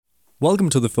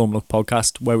Welcome to the Film Look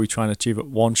podcast, where we try and achieve it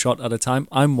one shot at a time.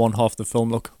 I'm one half of the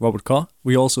Film Look, Robert Carr.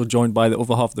 We also joined by the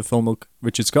other half of the Film Look,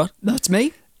 Richard Scott. That's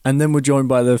me. And then we're joined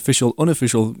by the official,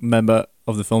 unofficial member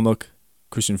of the Film Look,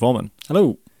 Christian Foreman.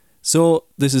 Hello. So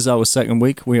this is our second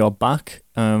week. We are back.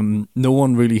 No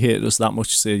one really hated us that much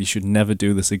to say you should never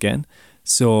do this again.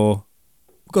 So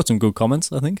we've got some good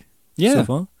comments, I think. Yeah. So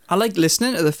far. I liked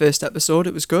listening to the first episode.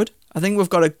 It was good. I think we've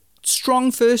got a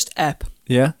strong first ep.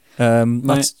 Yeah.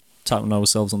 That's tapping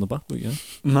ourselves on the back, but yeah.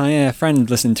 My friend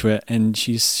listened to it, and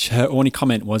her only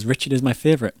comment was, "Richard is my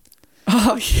favourite."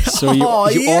 Oh, yeah. So you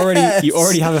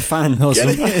already have a fan.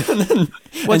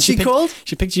 What's she called?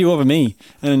 She picked you over me,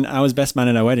 and I was best man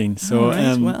at our wedding. So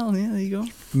right. Well, yeah, there you go.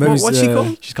 What's she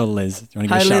called? She's called Liz. Do you want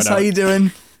to Hi, give a Liz. shout How out? you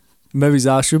doing? Maybe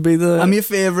I should be I'm your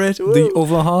favourite. the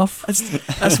other half.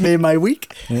 That's made my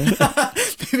week. Yeah.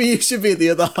 Maybe you should be the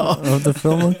other half. Of the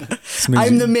Film Look.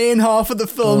 I'm the main half of the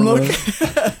Film Look.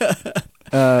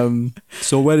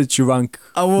 So where did you rank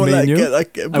I won't me and you?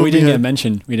 We didn't get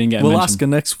mentioned. We'll ask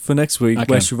her for next week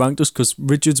where she ranked us, because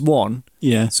Richard's 1.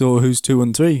 Yeah. So who's 2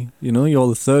 and 3? You know, you're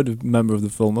the third member of the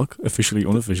Film Look, officially,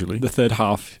 unofficially. The third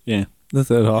half. Yeah. The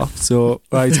third half. So,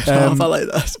 right. I like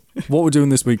that. What we're doing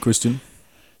this week, Christian?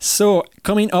 So,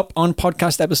 coming up on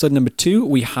podcast episode number 2,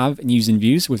 we have News and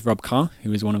Views with Rob Carr,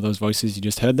 who is one of those voices you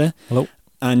just heard there. Hello.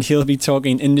 And he'll be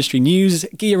talking industry news,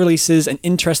 gear releases, and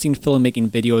interesting filmmaking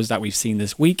videos that we've seen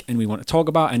this week and we want to talk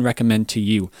about and recommend to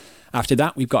you. After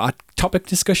that, we've got our topic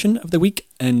discussion of the week,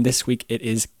 and this week it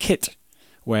is kit,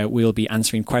 where we'll be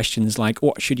answering questions like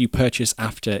what should you purchase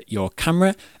after your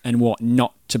camera and what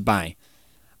not to buy.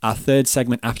 Our third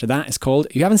segment after that is called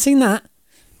If You Haven't Seen That,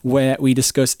 where we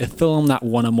discuss a film that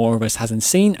one or more of us hasn't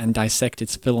seen and dissect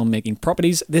its filmmaking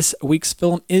properties. This week's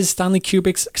film is Stanley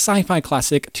Kubrick's sci-fi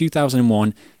classic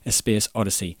 2001, A Space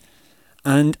Odyssey.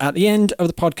 And at the end of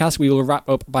the podcast, we will wrap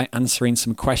up by answering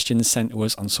some questions sent to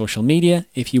us on social media.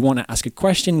 If you want to ask a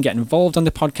question, get involved on the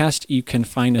podcast, you can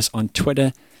find us on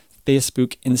Twitter,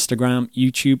 Facebook, Instagram,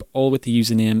 YouTube, all with the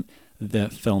username The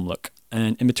Film Look.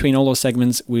 And in between all those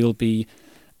segments, we'll be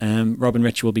Rob and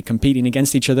Rich will be competing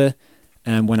against each other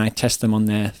when I test them on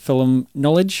their film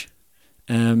knowledge,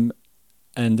 and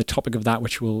the topic of that,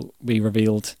 which will be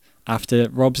revealed after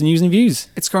Rob's News and Views.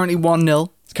 It's currently 1-0.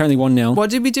 It's currently 1-0. What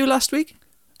did we do last week?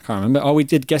 I can't remember. Oh, we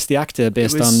did guess the actor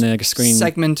based on the screen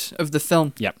segment of the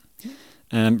film. Yep.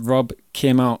 Rob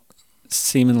came out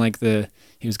seeming like he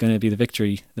was going to be the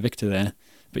victor there,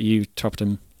 but you topped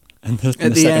him in the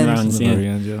second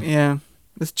round. Yeah,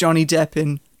 with Johnny Depp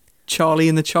in Charlie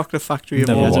in the Chocolate Factory. I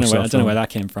don't know where that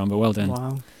came from, but well done.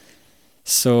 Wow.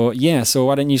 So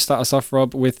why don't you start us off,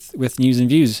 Rob, with News and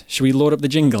Views? Should we load up the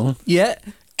jingle? Yeah.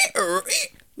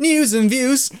 News and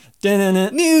Views.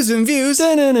 News and Views.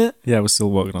 Yeah, we're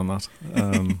still working on that.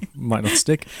 Might not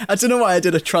stick. I don't know why I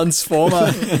did a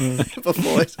transformer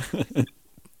before it.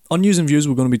 On News and Views,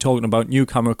 we're going to be talking about new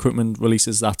camera equipment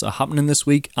releases that are happening this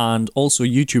week, and also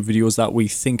YouTube videos that we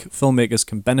think filmmakers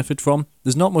can benefit from.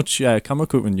 There's not much camera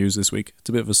equipment news this week. It's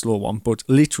a bit of a slow one, but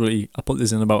literally, I put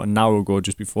this in about an hour ago,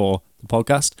 just before the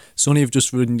podcast. Sony have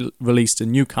just released a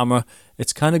new camera.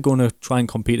 It's kind of going to try and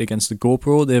compete against the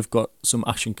GoPro. They've got some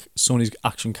Sony's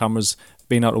action cameras,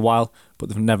 been out a while, but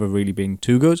they've never really been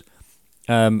too good.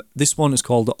 This one is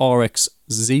called the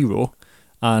RX0.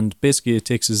 And basically, it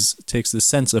takes the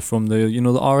sensor from the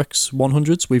RX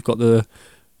 100s. We've got the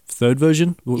third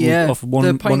version.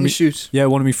 The point and shoot. Yeah,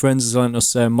 one of my friends is letting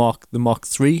us the Mark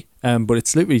III. But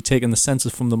it's literally taking the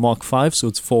sensor from the Mark V, so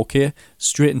it's 4K,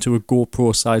 straight into a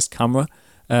GoPro-sized camera.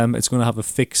 It's going to have a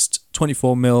fixed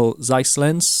 24mm Zeiss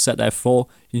lens set at f4.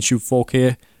 You can shoot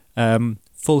 4K.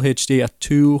 Full HD at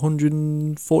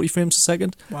 240 frames per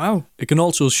second. Wow. It can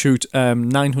also shoot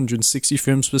 960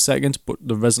 frames per second, but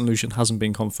the resolution hasn't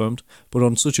been confirmed. But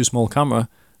on such a small camera,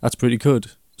 that's pretty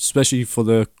good, especially for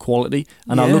the quality.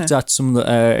 And I looked at some of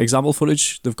the example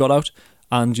footage they've got out,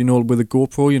 and with a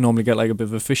GoPro, you normally get like a bit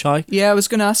of a fisheye. Yeah, I was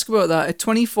going to ask about that. At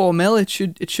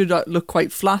 24mm, it should look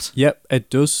quite flat. Yep, it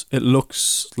does. It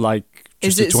looks like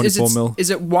just a 24mm.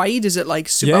 Is it wide? Is it like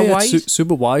super wide? It's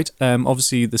super wide.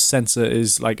 Obviously, the sensor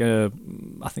is like I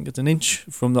think it's an inch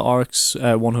from the RX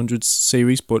 100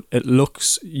 series, but it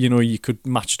looks, you could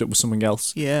match it up with something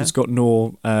else. Yeah. It's got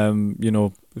no,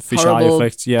 fisheye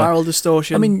effect. Yeah. Barrel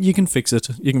distortion. I mean, you can fix it.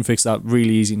 You can fix that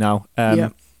really easy now.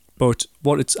 But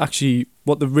what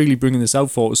they're really bringing this out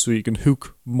for is so you can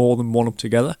hook more than one up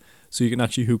together. So you can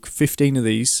actually hook 15 of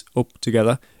these up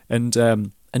together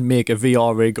and make a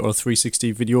VR rig or a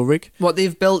 360 video rig. What,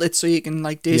 they've built it so you can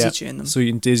like daisy chain them? So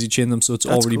you can daisy chain them, so it's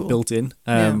That's already cool. built in,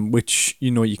 which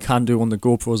you can do on the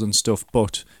GoPros and stuff,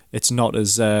 but it's not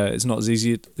as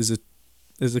easy. There's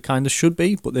as it kind of should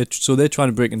be, but they're trying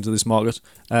to break into this market.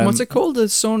 What's it called? The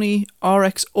Sony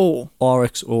RXO.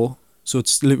 RXO. So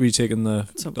it's literally taken the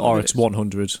RX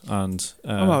 100 and...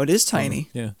 oh, wow, it is tiny.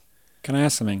 Yeah. Can I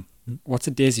ask something? What's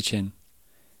a daisy chain?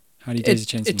 How do you daisy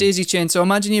chain something? A daisy chain. So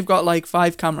imagine you've got like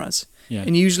 5 cameras. Yeah.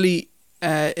 And usually,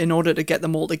 in order to get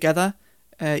them all together,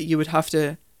 you would have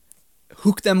to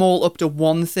hook them all up to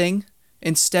one thing.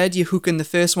 Instead, you're hooking the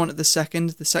first one to the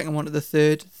second one to the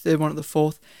third one to the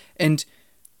fourth. And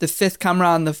the 5th camera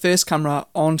and the first camera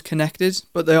aren't connected,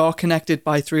 but they are connected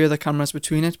by 3 other cameras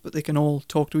between it, but they can all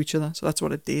talk to each other. So that's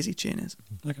what a daisy chain is.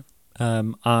 Okay.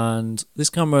 And this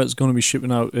camera is going to be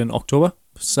shipping out in October,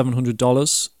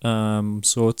 $700.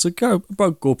 So it's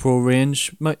about GoPro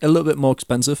range, a little bit more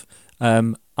expensive.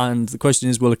 And the question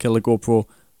is, will it kill a GoPro?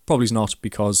 Probably not,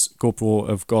 because GoPro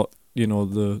have got, you know,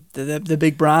 the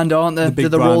big brand, aren't they? The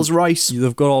brand. Rolls Royce.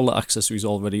 They've got all the accessories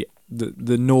already.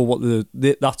 They know what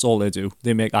that's all they do.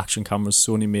 They make action cameras.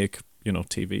 Sony make, you know,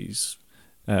 TVs,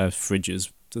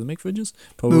 fridges. Do they make fridges?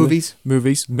 Probably.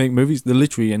 Movies. Make movies. They're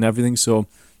literally in everything. So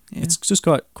it's just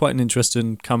quite an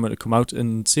interesting camera to come out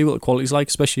and see what the quality's like,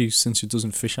 especially since it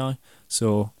doesn't fisheye.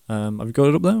 So have you got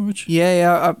it up there, Rich?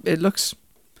 Yeah. It looks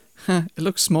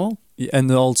small. Yeah, and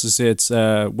they also say it's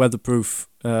weatherproof,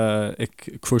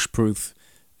 crush proof.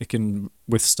 It can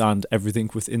withstand everything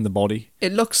within the body.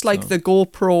 It looks like the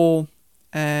GoPro,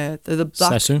 the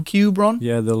black Session. Cube Ron.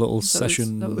 Yeah, the little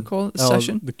Session. Is that what they call it? The Oh,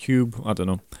 Session? the Cube. I don't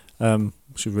know.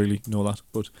 Should really know that.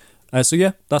 But so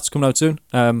yeah, that's coming out soon.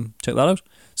 Check that out.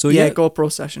 So yeah,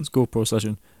 GoPro Session. It's GoPro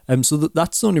Session. So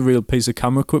that's the only real piece of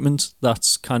camera equipment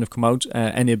that's kind of come out.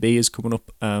 NAB is coming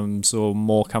up. So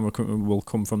more camera equipment will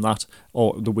come from that,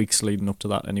 or the weeks leading up to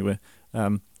that anyway.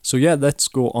 So yeah, let's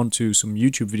go on to some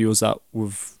YouTube videos that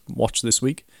we've watched this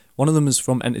week. One of them is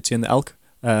from Entertain the Elk.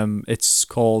 It's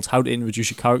called How to Introduce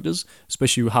Your Characters,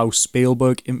 especially how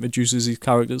Spielberg introduces his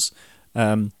characters.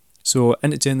 So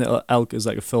Entertain the Elk is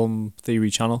like a film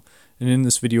theory channel, and in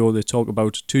this video they talk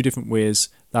about 2 different ways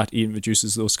that he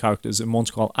introduces those characters, and one's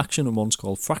called action and one's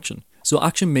called fraction. So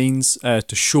action means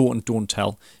to show and don't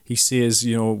tell. He says,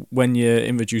 you know, when you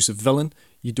introduce a villain,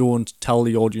 you don't tell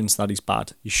the audience that he's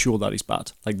bad. You show that he's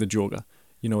bad, like the Joker.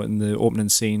 You know, in the opening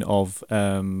scene of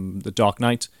The Dark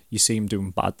Knight, you see him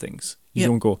doing bad things. You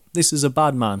don't go, this is a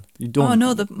bad man. You don't. Oh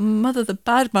no, the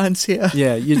bad man's here.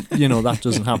 Yeah, you know, that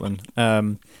doesn't happen.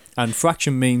 And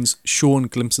fraction means showing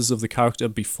glimpses of the character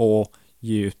before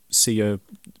you see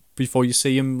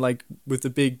him, like with the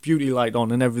big beauty light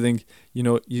on and everything, you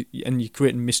know, and you're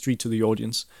creating mystery to the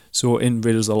audience. So in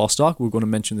Raiders of the Lost Ark, we're going to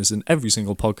mention this in every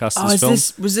single podcast.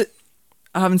 Was it?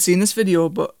 I haven't seen this video,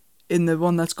 but in the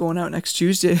one that's going out next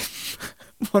Tuesday,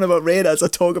 one about Raiders, I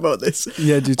talk about this.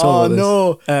 Yeah, do you talk about this?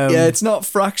 Oh no, yeah, it's not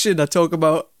fraction. I talk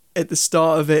about at the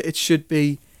start of it. It should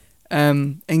be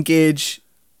engage,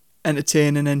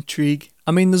 entertain, and intrigue.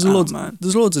 I mean, there's loads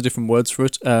of different words for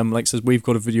it. Like I says, we've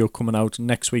got a video coming out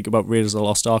next week about Raiders of the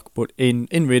Lost Ark, but in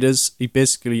Raiders, he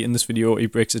basically, in this video, he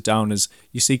breaks it down as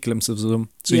you see glimpses of him.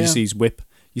 So you see his whip,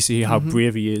 you see how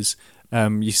brave he is,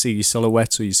 you see his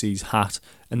silhouette, so you see his hat,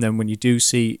 and then when you do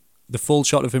see the full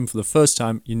shot of him for the first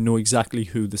time, you know exactly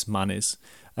who this man is.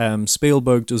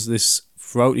 Spielberg does this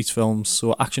throughout his films,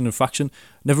 so action and fraction.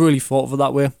 Never really thought of it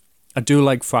that way. I do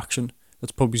like fraction.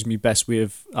 That's probably my best way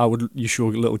of, you show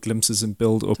little glimpses and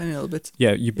build up. Tiny little bit.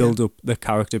 Yeah, you build up the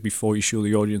character before you show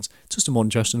the audience. It's just a more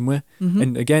interesting way.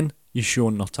 And again, you're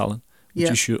showing, not telling, which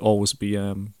you should always be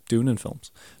doing in films.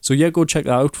 So yeah, go check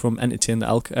that out from Entertain the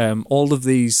Elk. All of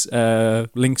these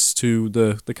links to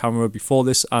the camera before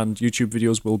this and YouTube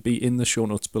videos will be in the show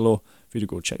notes below for you to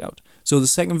go check out. So the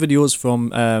second video is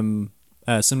from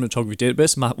Cinematography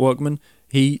Database, Matt Workman.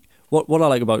 What I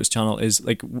like about his channel is,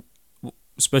 like,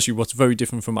 especially what's very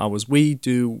different from ours, we're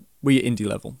indie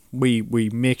level. We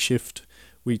makeshift.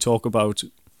 We talk about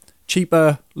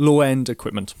cheaper, low end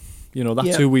equipment. You know,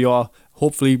 that's who we are.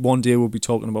 Hopefully one day we'll be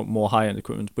talking about more high end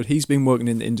equipment. But he's been working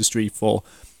in the industry for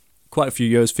quite a few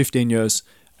years, 15 years,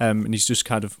 and he's just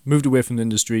kind of moved away from the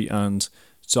industry and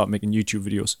started making YouTube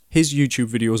videos. His YouTube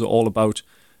videos are all about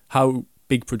how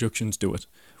big productions do it,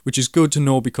 which is good to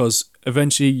know, because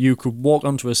eventually you could walk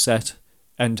onto a set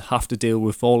and have to deal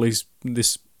with all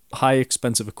this high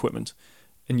expensive equipment,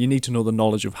 and you need to know the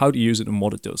knowledge of how to use it and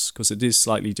what it does, because it is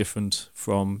slightly different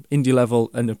from indie level,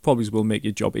 and it probably will make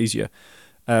your job easier.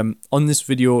 On this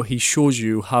video, he shows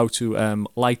you how to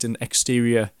light an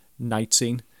exterior night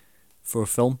scene for a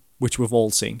film, which we've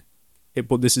all seen.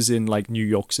 But this is in like New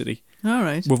York City. All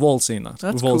right, we've all seen that.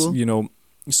 That's cool. You know,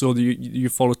 so you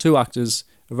follow 2 actors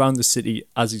around the city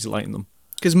as he's lighting them.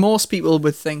 Because most people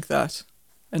would think that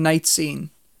a night scene,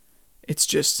 it's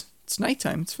It's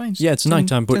nighttime. It's fine. Yeah, it's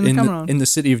nighttime, but turn the camera on. in the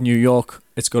city of New York,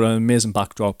 it's got an amazing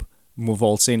backdrop. We've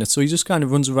all seen it. So he just kind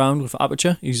of runs around with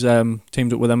Aperture. He's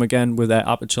teamed up with them again with their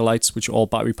Aperture lights, which are all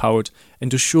battery powered, and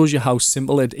just shows you how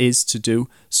simple it is to do.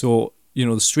 So,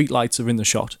 the street lights are in the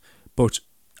shot,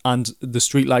 and the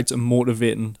street lights are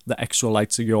motivating the extra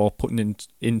lights that you're putting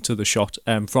into the shot.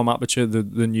 From Aperture,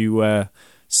 the new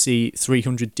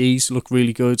C300Ds look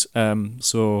really good.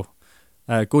 So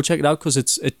go check it out, because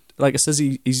it like I says,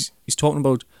 he's talking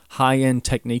about high-end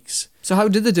techniques. So how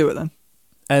did they do it then?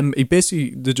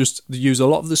 They use a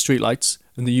lot of the streetlights,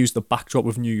 and they use the backdrop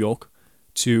of New York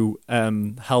to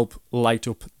help light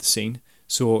up the scene.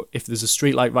 So if there's a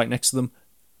street light right next to them,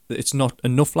 it's not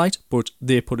enough light, but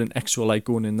they put an extra light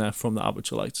going in there from the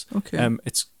Aperture lights. Okay.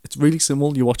 It's really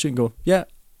simple. You watch it and go, yeah,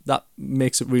 that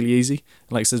makes it really easy.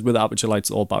 And like it says, with the Aperture lights,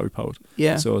 all battery powered.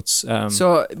 Yeah. So it's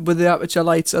so with the Aperture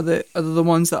lights, are they the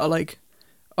ones that are like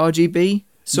RGB?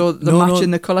 So they're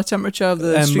matching the colour temperature of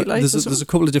the street lights? There's a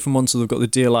couple of different ones. So they've got the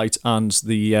daylight and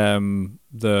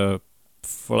the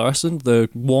fluorescent, the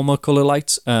warmer colour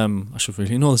lights. I should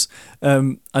really know this.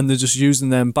 And they're just using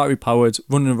them battery powered,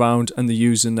 running around, and they're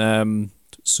using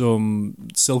some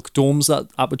silk domes that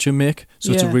Aperture make.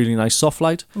 So it's a really nice soft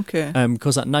light. Okay.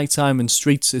 Because at night time in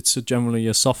streets, it's generally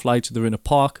a soft light. They're in a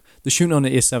park. They're shooting on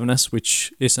an A7S,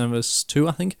 A7S II,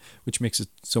 I think, which makes it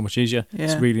so much easier. Yeah.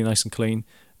 It's really nice and clean.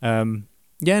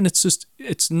 And it's just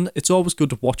it's always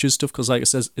good to watch his stuff, because like it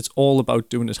says, it's all about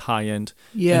doing it high end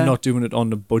and not doing it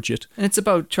on the budget. And it's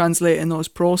about translating those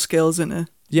pro skills into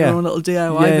your own little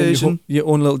DIY version. Your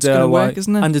own little DIY, gonna work,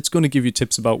 isn't it? And it's going to give you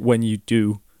tips about when you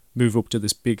do move up to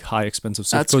this big, high, expensive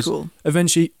stuff. That's cool.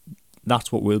 Eventually,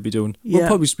 that's what we'll be doing. Yeah. We'll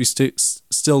probably be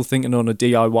still thinking on a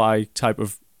DIY type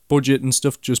of budget and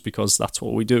stuff, just because that's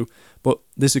what we do. But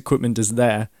this equipment is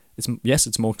there.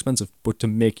 It's more expensive, but to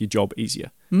make your job easier.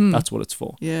 That's what it's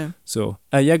for. Yeah. So,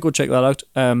 go check that out.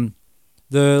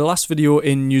 The last video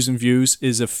in News and Views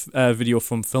is a video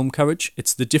from Film Courage.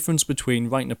 It's the difference between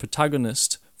writing a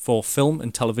protagonist for film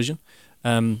and television.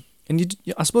 And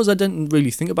I suppose I didn't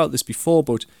really think about this before,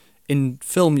 but in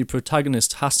film, your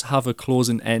protagonist has to have a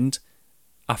closing end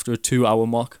after a 2 hour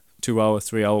mark, 2 hour,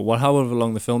 3 hour, however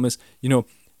long the film is.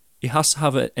 He has to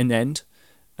have an end.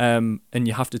 And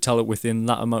you have to tell it within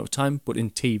that amount of time. But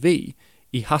in TV,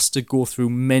 he has to go through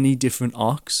many different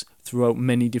arcs throughout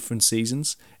many different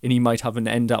seasons, and he might have an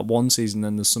end at one season,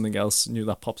 and there's something else new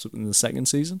that pops up in the second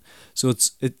season. So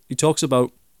he talks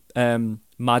about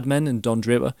Mad Men and Don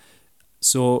Draper.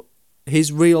 So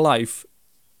his real life,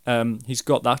 he's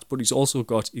got that, but he's also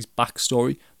got his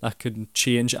backstory that can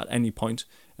change at any point,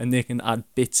 and they can add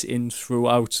bits in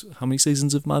throughout. How many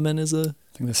seasons of Mad Men is there?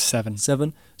 I think there's 7.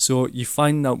 7. So you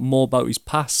find out more about his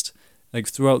past, like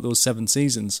throughout those 7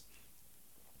 seasons,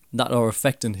 that are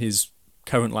affecting his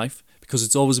current life, because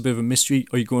it's always a bit of a mystery.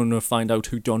 Are you going to find out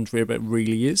who Don Draper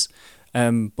really is?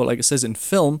 But like it says in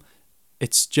film,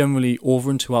 it's generally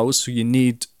over in 2 hours, so you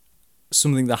need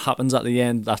something that happens at the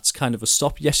end that's kind of a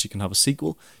stop. Yes, you can have a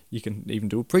sequel. You can even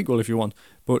do a prequel if you want.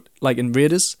 But like in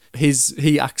Raiders,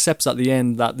 he accepts at the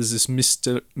end that there's this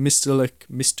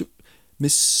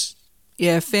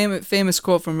famous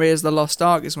quote from Raiders of the Lost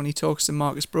Ark is when he talks to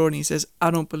Marcus Brody. He says, "I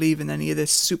don't believe in any of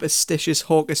this superstitious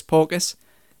hocus pocus."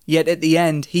 Yet at the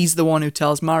end, he's the one who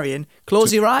tells Marion,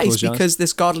 close your eyes, because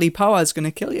this godly power is going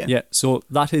to kill you. Yeah, so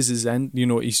that is his end.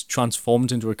 He's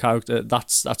transformed into a character.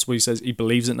 That's what he says. He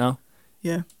believes it now.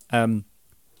 Yeah.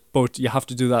 But you have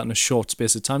to do that in a short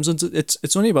space of time. So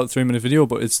it's only about a 3-minute video,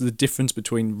 but it's the difference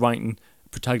between writing a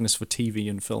protagonist for TV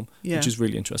and film, which is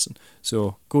really interesting.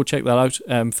 So go check that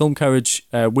out. Film Courage,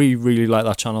 we really like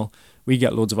that channel. We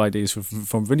get loads of ideas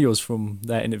from videos from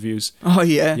their interviews. Oh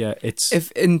yeah. Yeah,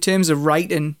 if in terms of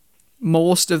writing,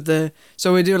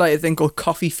 so we do like a thing called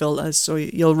coffee filters. So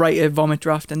you'll write a vomit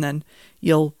draft and then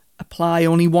you'll apply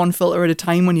only one filter at a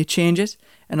time when you change it.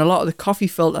 And a lot of the coffee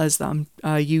filters that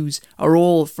I use are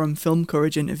all from Film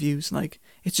Courage interviews. Like,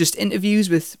 it's just interviews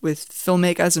with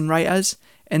filmmakers and writers,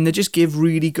 and they just give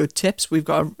really good tips. We've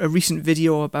got a recent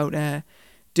video about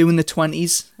doing the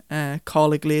 20s.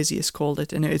 Carl Iglesias called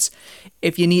it, and it's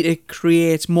if you need to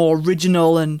create more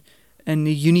original and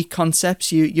unique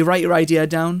concepts, you write your idea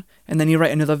down, and then you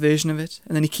write another version of it,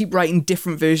 and then you keep writing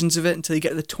different versions of it until you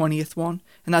get the 20th one.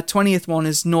 And that 20th one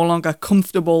is no longer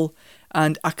comfortable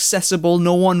and accessible.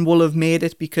 No one will have made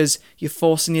it because you're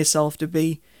forcing yourself to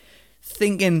be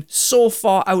thinking so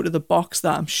far out of the box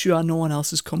that I'm sure no one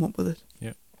else has come up with it.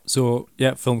 Yeah. So,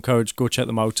 yeah, Film Courage, go check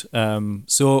them out.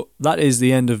 So that is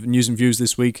the end of News and Views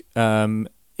this week.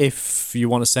 if you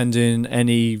want to send in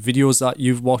any videos that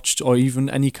you've watched or even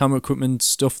any camera equipment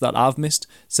stuff that I've missed,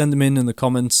 send them in the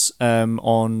comments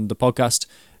on the podcast,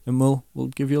 and we'll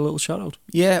give you a little shout out.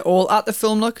 Yeah, all at the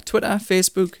Film Look, Twitter,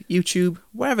 Facebook, YouTube,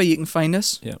 wherever you can find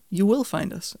us. Yeah. You will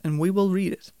find us, and we will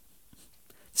read it.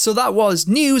 So that was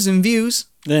news and views.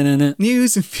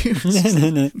 News and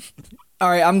views. All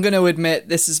right, I'm going to admit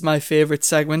this is my favourite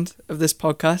segment of this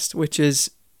podcast, which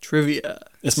is trivia.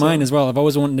 It's mine as well. I've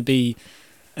always wanted to be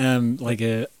like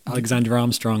a Alexander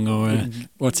Armstrong or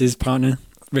what's his partner?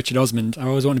 Richard Osmond. I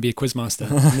always wanted to be a quizmaster.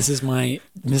 This is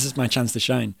my chance to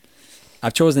shine.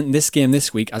 I've chosen this game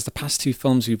this week as the past two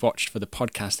films we've watched for the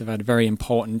podcast have had very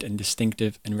important and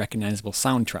distinctive and recognisable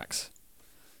soundtracks.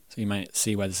 So you might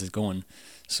see where this is going.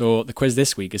 So the quiz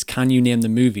this week is, can you name the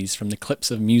movies from the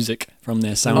clips of music from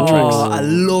their soundtracks? Oh, I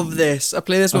love this. I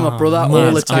play this with my brother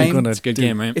all the time. It's a good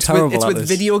game, right? It's with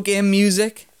video game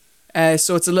music.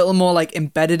 So it's a little more like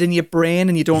embedded in your brain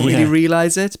and you don't really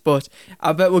realise it. But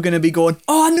I bet we're going to be going,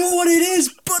 oh, I know what it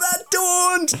is, but I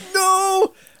don't.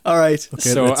 No. All right.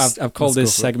 Okay, so I've called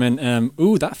this segment,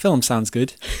 ooh, that film sounds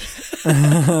good.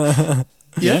 Yeah.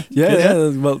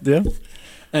 Well, yeah.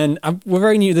 And we're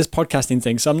very new to this podcasting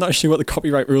thing, so I'm not sure what the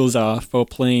copyright rules are for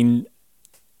playing,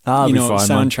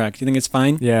 soundtrack. Man. Do you think it's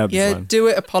fine? Yeah, fine. Do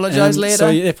it. Apologise later. So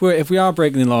if we are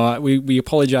breaking the law, we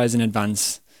apologise in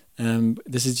advance.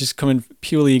 This is just coming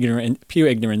pure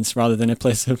ignorance rather than a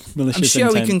place of malicious intent.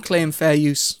 I'm sure we can claim fair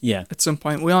use. Yeah. At some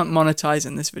point, we aren't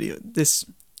monetising this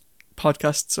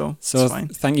podcast, so it's fine.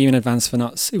 Thank you in advance for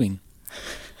not suing.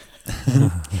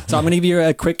 So I'm going to give you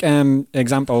a quick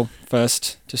example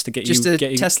first, just to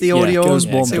test the audio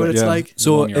and see what it's like.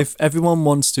 So if everyone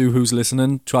wants to, who's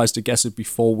listening, tries to guess it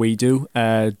before we do,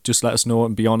 just let us know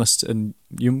and be honest, and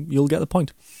you'll get the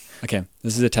point. Okay,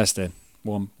 this is a test to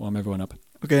warm everyone up.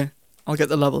 Okay, I'll get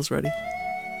the levels ready.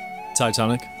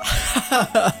 Titanic.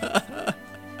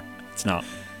 It's not.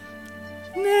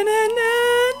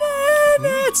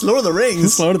 It's Lord of the Rings.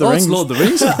 It's Lord of the Rings. It's Lord of the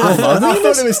Rings. I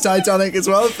thought it was Titanic as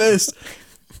well first.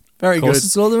 Very good.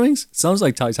 It's Lord of the Rings. Sounds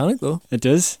like Titanic though. It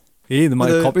does. Yeah, they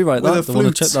might copyright that. They want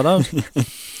to check that out.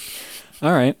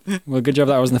 All right. Well, good job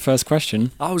that wasn't the first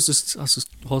question. I was just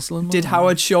hustling. Did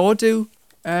Howard Shaw do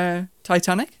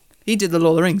Titanic? He did the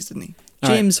Lord of the Rings, didn't he?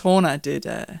 James Horner did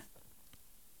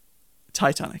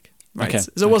Titanic. Right. Okay.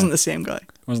 So it wasn't the same guy.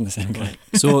 It wasn't the same guy.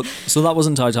 So that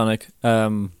wasn't Titanic.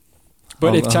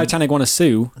 But if Titanic want to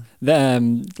sue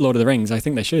Lord of the Rings, I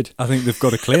think they should. I think they've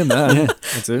got a claim there. Yeah.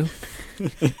 I do.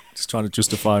 Just trying to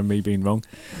justify me being wrong.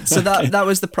 So that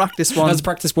was the practice one. That's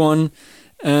practice one.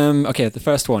 Okay, the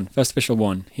first official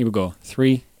one. Here we go.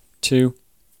 3, 2.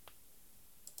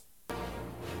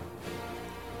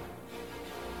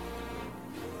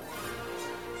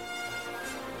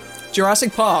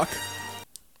 Jurassic Park.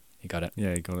 You got it.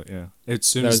 Yeah, you got it. Yeah. As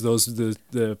soon as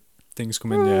the things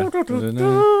come in, yeah.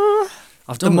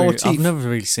 I've never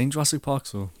really seen Jurassic Park,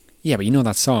 so. Yeah, but you know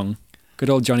that song. Good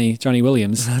old Johnny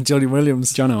Williams. Johnny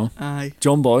Williams. Jono. Aye.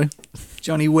 John Boy.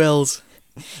 Johnny Wills.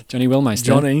 Johnny Willmeister.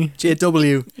 Johnny.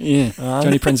 JW. Yeah.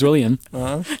 Johnny Prince William.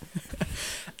 Are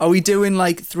we doing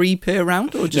like 3 per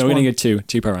round or just no, we're one? going to get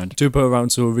 2 per round. 2 per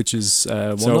round, so which is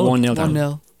 1-0. So 1-0 down.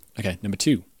 1-0. Okay, number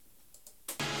 2.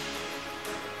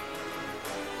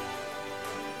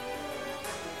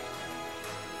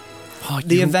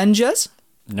 The Avengers?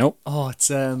 Nope. Oh, it's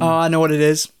Oh, I know what it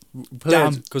is.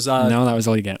 Damn. Because no, that was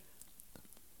all you get.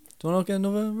 Do I not get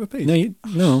another repeat?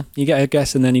 No, you get a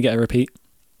guess and then you get a repeat.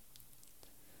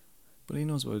 But he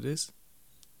knows what it is.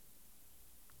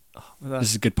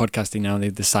 This is good podcasting now.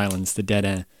 The silence, the dead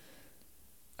air.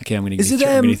 Okay, I'm going to Is give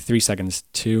it, you 3 seconds.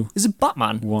 2. Is it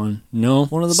Batman? 1. No.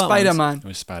 One of the Batmans? Spider-Man. It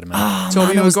was Spider-Man.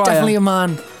 Tobey it was Maguire. definitely a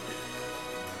man.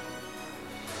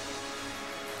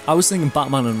 I was thinking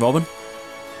Batman and Robin.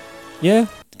 Yeah,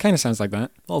 kind of sounds like that.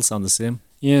 All sound the same.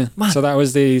 Yeah. Man. So that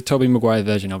was the Tobey Maguire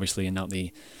version, obviously, and not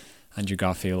the Andrew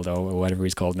Garfield or whatever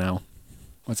he's called now.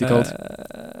 What's he called?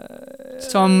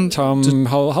 Tom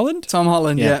Holland? Tom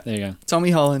Holland, yeah. There you go. Tommy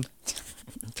Holland.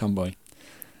 Tomboy.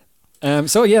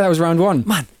 So yeah, that was round 1.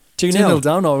 Man, 2-0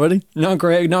 down already. Not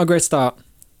a great start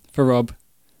for Rob.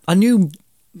 I didn't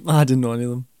know any of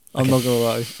them. I'm not going to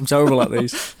lie. I'm terrible at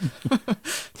these.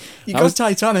 You got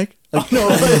Titanic. Oh, no,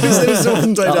 it was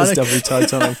something Titanic. That was definitely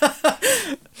Titanic.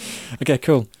 Okay,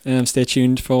 cool. Stay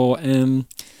tuned for the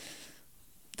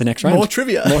next round. More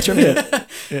trivia.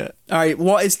 Yeah. All right,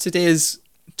 what is today's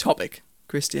topic,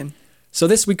 Christian? So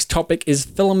this week's topic is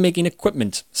filmmaking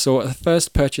equipment. So the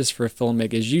first purchase for a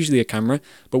filmmaker is usually a camera,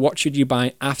 but what should you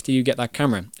buy after you get that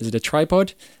camera? Is it a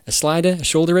tripod, a slider, a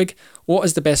shoulder rig? What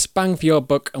is the best bang for your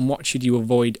buck and what should you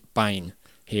avoid buying?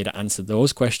 Here to answer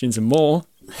those questions and more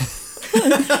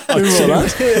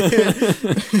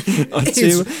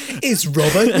It's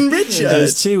Robert and Richard.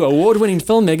 There's 2 award-winning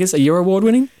filmmakers. Are you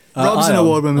award-winning? Rob's an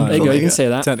award-winning There you go, you can filmmaker. say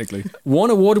that. Technically. 1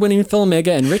 award-winning filmmaker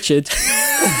and Richard.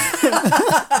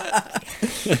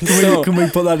 Can we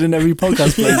put that in every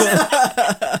podcast, please?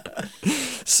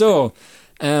 So,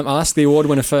 I'll ask the award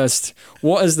winner first.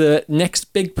 What is the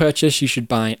next big purchase you should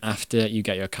buy after you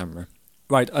get your camera?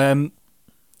 Right.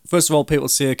 First of all, people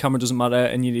say a camera doesn't matter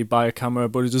and you need to buy a camera,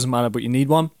 but it doesn't matter, but you need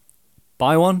one.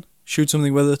 Buy one, shoot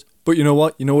something with it. But you know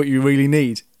what? You know what you really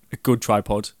need? A good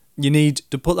tripod. You need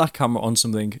to put that camera on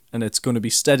something and it's going to be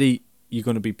steady. You're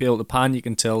going to be able to pan, you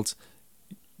can tilt.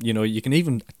 You know, you can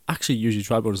even actually use your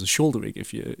tripod as a shoulder rig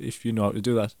if you know how to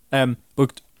do that.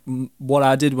 But what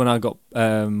I did when I got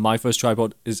my first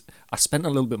tripod is I spent a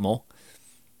little bit more.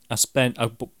 I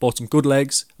bought some good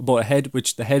legs. I bought a head,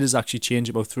 which the head has actually changed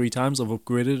about 3 times. I've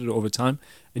upgraded it over time.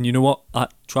 And you know what?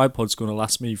 That tripod's going to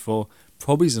last me for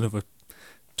probably another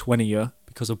 20 years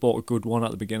because I bought a good one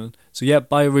at the beginning. So yeah,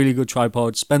 buy a really good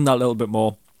tripod, spend that little bit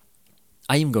more.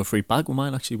 I even got a free bag with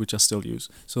mine actually, which I still use.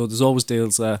 So there's always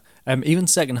deals there. Even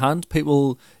second hand,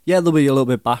 people, yeah, they'll be a little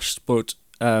bit bashed, but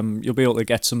you'll be able to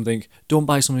get something. Don't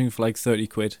buy something for like 30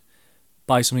 quid.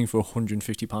 Buy something for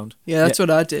 £150. Yeah, that's what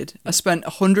I did. I spent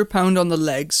 £100 on the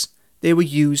legs. They were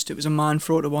used. It was a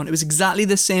Manfrotto one. It was exactly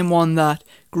the same one that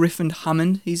Griffin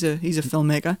Hammond, he's a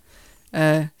filmmaker,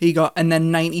 he got, and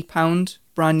then £90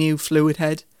 brand new fluid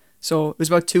head. So it was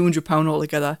about £200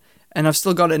 altogether. And I've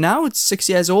still got it now. It's 6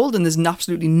 years old and there's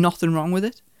absolutely nothing wrong with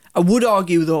it. I would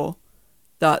argue though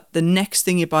that the next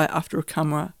thing you buy after a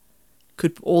camera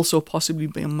could also possibly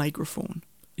be a microphone.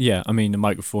 Yeah, I mean, the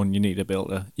microphone, you need to be able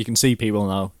to... You can see people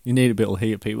now. You need to be able to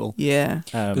hear people. Yeah.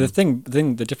 But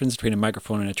the difference between a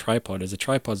microphone and a tripod is a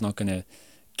tripod's not going to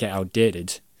get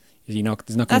outdated. There's not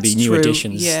going to be new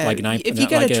additions. Yeah. Like an iPod. If you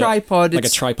get a tripod, like a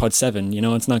Tripod 7,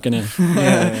 it's not going to...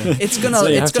 It's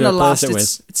gonna last.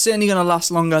 It's certainly going to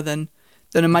last longer than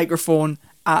a microphone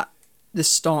at the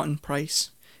starting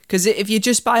price. Because if you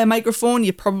just buy a microphone,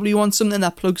 you probably want something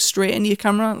that plugs straight into your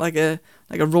camera, like a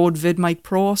Rode VidMic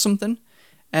Pro or something.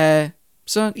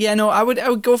 So yeah, no, I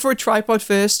would go for a tripod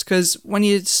first, because when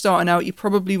you're starting out, you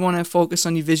probably want to focus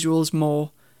on your visuals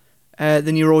more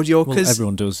than your audio. Well,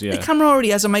 everyone does, yeah. The camera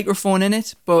already has a microphone in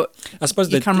it, but I suppose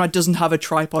the camera doesn't have a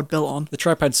tripod built on. The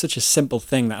tripod's such a simple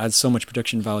thing that adds so much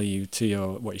production value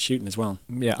to what you're shooting as well.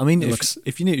 Yeah, I mean,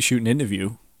 if you need to shoot an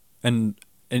interview, and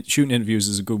shooting interviews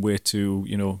is a good way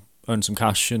to, earn some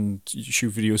cash and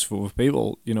shoot videos for other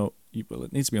people,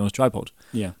 it needs to be on a tripod.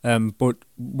 Yeah. But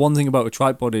one thing about a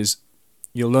tripod is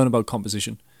you'll learn about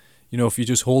composition. If you're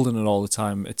just holding it all the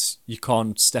time, you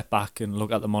can't step back and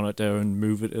look at the monitor and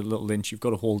move it a little inch. You've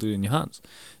got to hold it in your hands.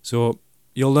 So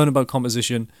you'll learn about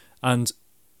composition, and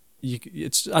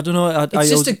it's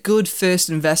just a good first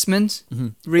investment, mm-hmm.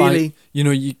 really.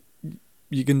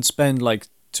 You can spend like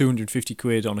 250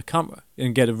 quid on a camera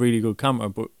and get a really good camera,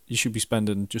 but you should be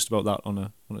spending just about that on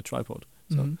a tripod.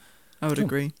 So. Mm-hmm. I would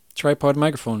agree. Tripod,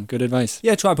 microphone, good advice.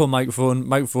 Yeah, tripod,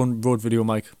 microphone, Rode video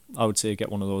mic. I would say get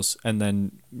one of those, and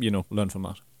then learn from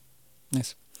that.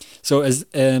 Nice. So, is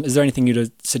there anything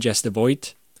you'd suggest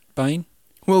avoid buying?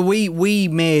 Well,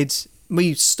 we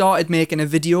started making a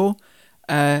video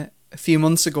a few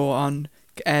months ago on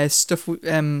stuff.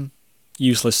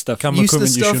 Useless stuff. Camera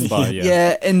equipment you shouldn't buy.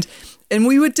 Yeah, and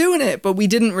we were doing it, but we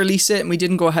didn't release it and we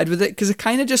didn't go ahead with it because it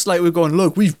kind of just like we're going,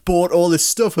 look, we've bought all this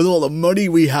stuff with all the money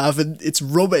we have and it's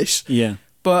rubbish. Yeah.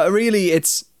 But really, I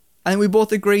think we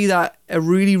both agree that a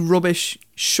really rubbish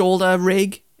shoulder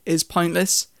rig is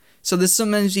pointless. So there's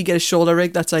sometimes you get a shoulder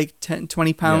rig that's like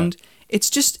 £20. Yeah. It's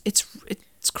just, it's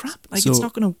crap. Like, it's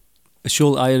not going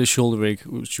to... I had a shoulder rig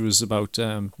which was about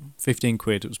 15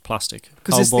 quid. It was plastic.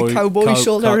 Because it's the cowboy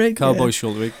shoulder rig. Cowboy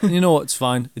shoulder rig. And you know what? It's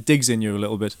fine. It digs in you a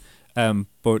little bit.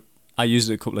 But I used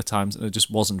it a couple of times and it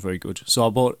just wasn't very good. So I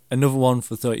bought another one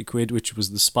for 30 quid, which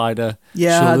was the Spider.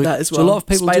 Yeah, I had that as well. So a lot of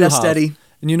people Spider do have. Steady.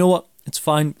 And you know what? It's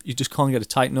fine. You just can't get it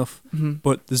tight enough. Mm-hmm.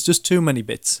 But there's just too many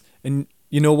bits. And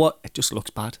you know what? It just looks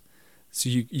bad. So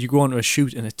you go onto a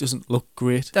shoot and it doesn't look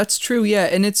great. That's true, yeah.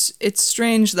 And it's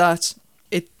strange that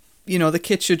the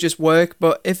kit should just work,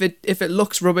 but if it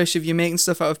looks rubbish, if you're making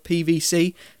stuff out of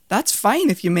PVC, that's fine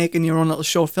if you're making your own little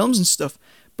short films and stuff.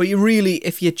 But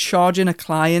if you're charging a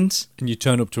client and you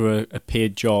turn up to a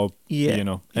paid job,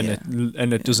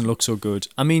 it doesn't look so good.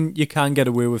 I mean, you can get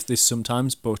away with this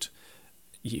sometimes, but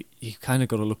you kind of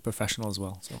got to look professional as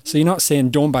well. So you're not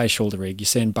saying don't buy a shoulder rig, you're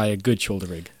saying buy a good shoulder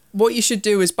rig. What you should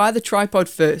do is buy the tripod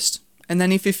first, and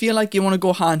then if you feel like you want to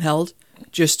go handheld,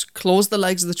 just close the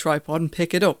legs of the tripod and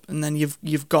pick it up, and then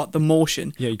you've got the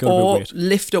motion. Yeah, you got a bit of or weight.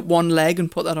 lift up one leg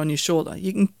and put that on your shoulder.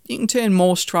 You can turn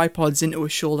most tripods into a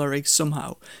shoulder rig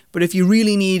somehow. But if you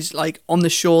really need like on the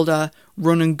shoulder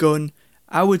run and gun,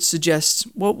 I would suggest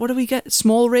what do we get?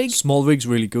 Small rig. Small rig's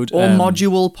really good. Or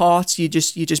module parts. You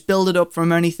just build it up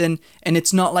from anything, and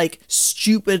it's not like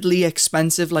stupidly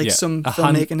expensive like some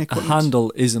filmmaking equipment. A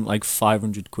handle isn't like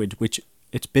 500 quid, which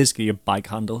it's basically a bike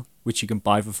handle, which you can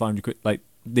buy for 500 quid. Like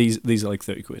these are like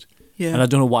 30 quid. Yeah. And I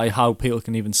don't know how people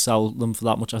can even sell them for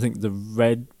that much. I think the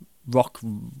red rock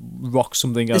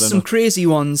something. There's some crazy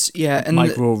ones, yeah, and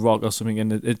micro rock or something,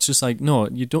 and it's just like no,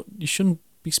 you shouldn't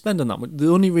be spending that much. The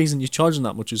only reason you're charging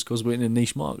that much is because we're in a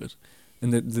niche market,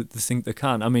 and they think they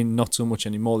can. I mean, not so much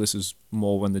anymore. This is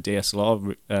more when the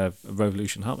DSLR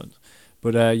revolution happened.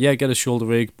 But get a shoulder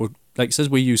rig. But like it says,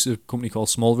 we use a company called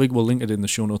Small Rig. We'll link it in the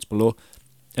show notes below.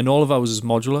 And all of ours is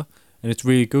modular, and it's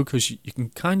really good because you can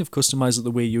kind of customize it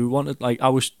the way you want it. Like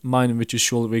mine and Rich's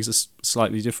shoulder rigs are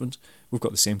slightly different. We've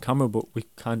got the same camera, but we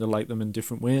kind of like them in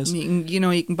different ways.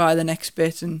 You can buy the next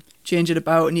bit and change it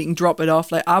about, and you can drop it off.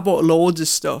 Like I bought loads of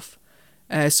stuff,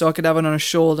 so I could have it on a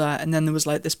shoulder, and then there was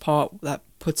like this part that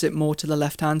puts it more to the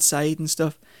left-hand side and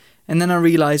stuff. And then I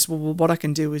realized, well, what I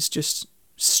can do is just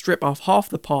strip off half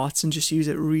the parts and just use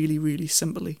it really, really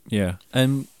simply. Yeah,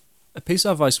 and a piece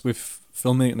of advice with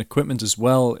filmmaking equipment as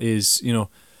well is, know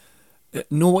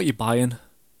what you're buying.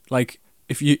 Like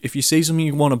if you see something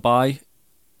you want to buy,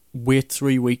 wait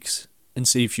 3 weeks and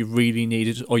see if you really need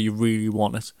it or you really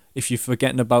want it. If you're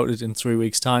forgetting about it in 3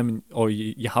 weeks' time or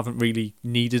you haven't really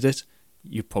needed it,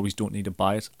 you probably don't need to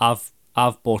buy it. I've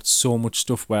bought so much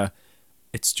stuff where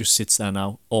it just sits there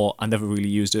now, or I never really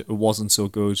used it. It wasn't so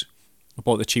good. I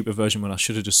bought the cheaper version when I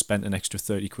should have just spent an extra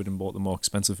 30 quid and bought the more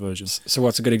expensive version. So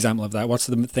what's a good example of that? What's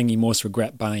the thing you most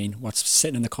regret buying? What's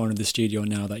sitting in the corner of the studio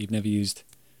now that you've never used?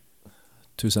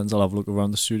 2 seconds, I'll have a look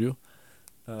around the studio.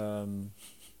 Let's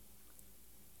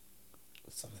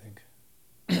have a think.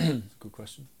 Good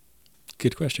question.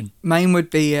 Good question. Mine would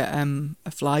be a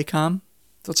fly cam.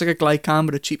 So it's like a glide cam,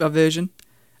 but a cheaper version.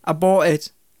 I bought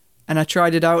it and I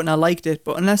tried it out and I liked it,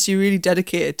 but unless you're really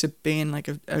dedicated to being like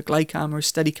a glide cam or a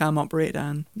steady cam operator,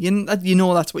 and you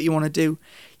know that's what you want to do,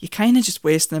 you're kind of just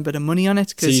wasting a bit of money on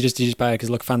it. So you just buy it because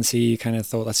it looked fancy. You kind of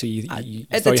thought that's what you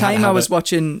at the time I was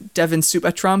watching Devon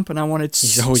Supertramp and I wanted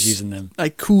he's always using them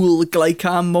like cool glide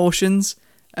cam motions,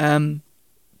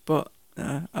 but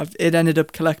it ended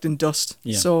up collecting dust.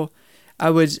 Yeah. So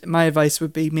my advice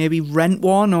would be maybe rent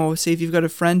one, or see if you've got a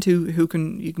friend who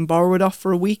you can borrow it off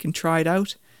for a week and try it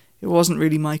out. It wasn't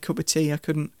really my cup of tea. I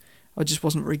just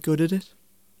wasn't very good at it.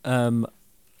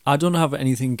 I don't have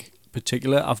anything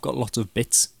particular. I've got lots of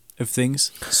bits of things.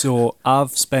 So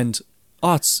I've thought,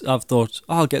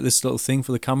 I'll get this little thing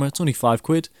for the camera. It's only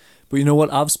 £5. But you know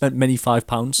what? I've spent many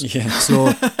 £5. Yeah.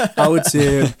 So I would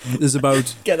say there's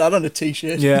about... Get that on a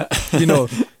t-shirt. Yeah. Up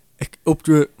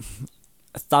to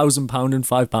 £1,000 and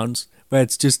 £5. Where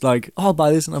it's just like, I'll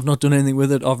buy this and I've not done anything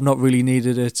with it, or I've not really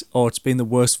needed it, or it's been the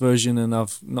worst version and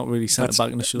I've not really sent it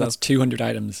back in the show. That's 200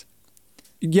 items.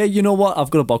 Yeah, you know what? I've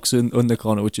got a box in the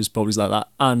corner, which is probably like that,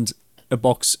 and a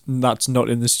box that's not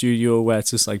in the studio where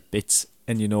it's just like bits,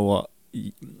 and you know what?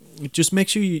 Just make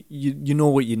sure you know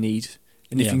what you need,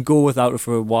 and if you can go without it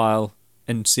for a while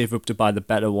and save up to buy the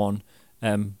better one,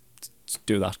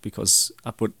 do that, because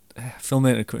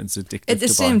filmmaking equipment's addictive. At the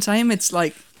same time, it's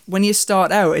like, when you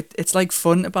start out, it's like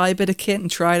fun to buy a bit of kit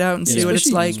and try it out and see what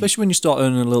it's like. Especially when you start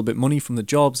earning a little bit of money from the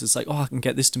jobs, it's like, I can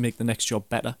get this to make the next job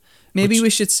better. Maybe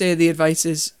we should say the advice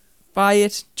is buy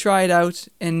it, try it out,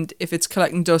 and if it's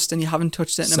collecting dust and you haven't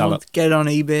touched it in a month, get it on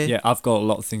eBay. Yeah, I've got a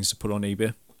lot of things to put on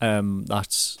eBay.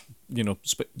 That's,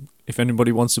 if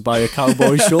anybody wants to buy a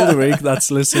cowboy shoulder rig,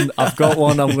 listen, I've got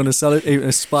one, I'm going to sell it,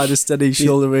 a Spider Steady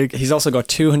shoulder rig. He's also got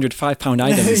 £205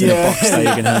 items in a box that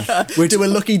you can have. Which do a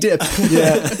lucky dip.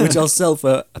 Yeah, which I'll sell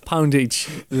for £1 each.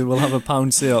 We'll have a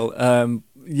 £1 sale.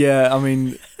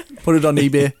 Put it on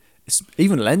eBay.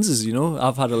 Even lenses,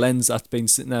 I've had a lens that's been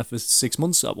sitting there for 6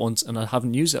 months at once and I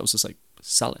haven't used it. I was just like,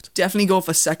 sell it. Definitely go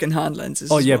for second-hand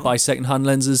lenses. Oh yeah, buy second-hand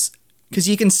lenses. Because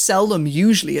you can sell them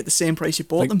usually at the same price you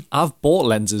bought them. I've bought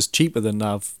lenses cheaper than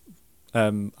I've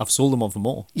sold them on for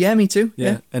more. Yeah, me too.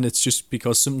 Yeah. And it's just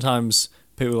because sometimes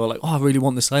people are like, I really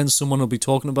want this lens. Someone will be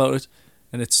talking about it.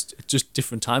 And it's just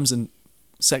different times. And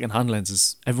second-hand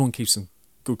lenses, everyone keeps them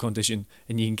good condition.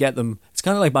 And you can get them. It's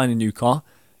kind of like buying a new car.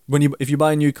 If you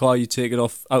buy a new car, you take it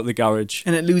out of the garage.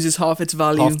 And it loses half its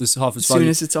value as soon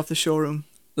as it's off the showroom.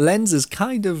 Lenses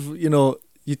kind of,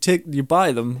 you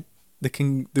buy them.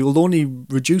 they'll only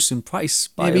reduce in price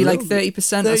by maybe a like little bit.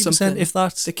 30% or something. if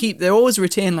that's They always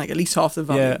retain like at least half the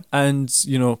value. yeah, and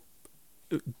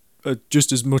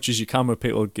just as much as your camera,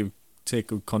 people take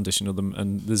good condition of them,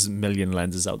 and there's a million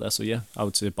lenses out there. So yeah, I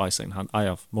would say buy second hand. I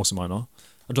have most of mine are.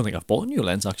 I don't think I've bought a new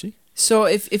lens actually. So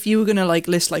if you were gonna like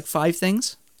list like 5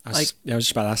 things, I was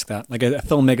just about to ask that. Like a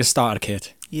filmmaker starter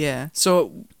kit. yeah.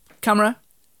 So camera,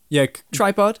 Yeah,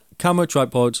 tripod, camera,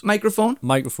 tripod,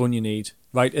 microphone. you need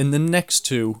right. And the next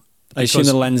two, I assume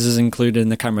the lens is included in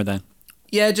the camera then.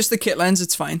 Yeah, just the kit lens.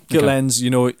 It's fine. kit Okay. lens,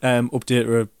 update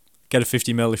or get a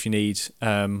 50mm if you need.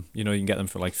 You can get them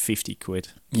for like 50 quid.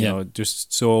 You Yeah. know,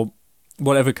 just so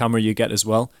whatever camera you get as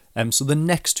well. So the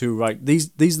next two, right? These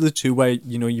are the two where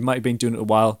you might have been doing it a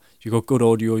while. You got good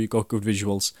audio, you got good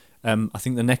visuals. I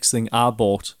think the next thing I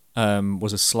bought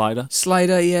was a slider.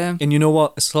 Slider, yeah. And you know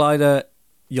what? A slider,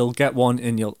 you'll get one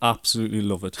and you'll absolutely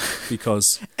love it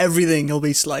because Everything will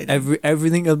be slider.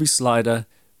 everything will be slider.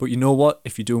 But you know what?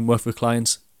 If you're doing work for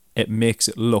clients, it makes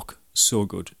it look so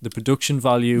good. The production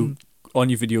value on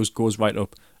your videos goes right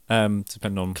up,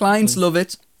 depending on Clients love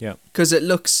it. Yeah. Because it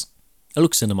looks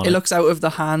cinematic. It looks out of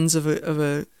the hands of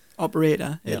a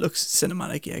operator. Yeah. It looks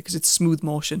cinematic, yeah, because it's smooth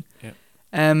motion.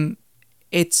 Yeah.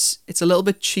 It's a little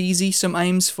bit cheesy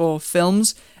sometimes for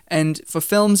films, and for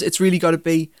films, it's really got to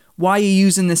be, why are you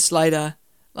using this slider?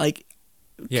 Like,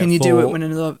 can you do it when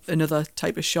another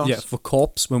type of shot? Yeah, for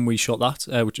Corpse, when we shot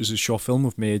that, which is a short film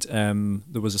we've made,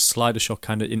 there was a slider shot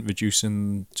kind of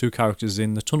introducing 2 characters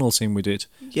in the tunnel scene we did.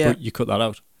 Yeah. But you cut that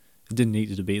out. It didn't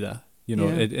need it to be there. Yeah.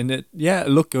 It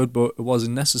looked good, but it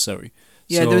wasn't necessary.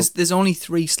 Yeah, So, there's only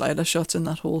 3 slider shots in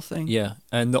that whole thing. yeah,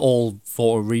 and they're all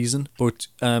for a reason. But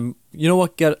you know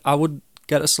what? I would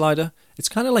get a slider. It's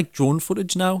kind of like drone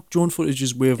footage now. Drone footage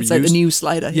is way overused. It's like the new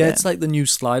slider. Yeah, it's like the new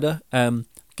slider.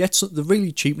 They're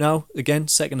really cheap now. Again,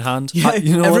 second hand. Yeah,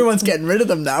 what? everyone's getting rid of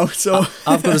them now. So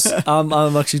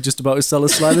I'm actually just about to sell a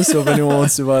slider. So if anyone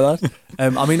wants to buy that,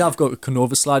 I've got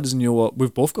Canova sliders, and you know what?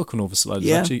 We've both got Canova sliders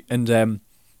actually, and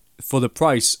for the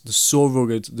price, they're so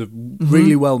rugged. They're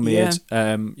really well made.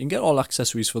 Yeah. You can get all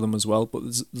accessories for them as well. But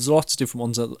there's lots of different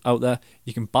ones out there.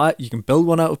 You can build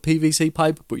one out of PVC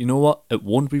pipe, but you know what? It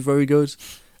won't be very good,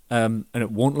 and it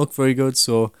won't look very good.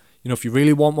 So if you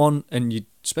really want one, and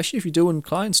especially if you're doing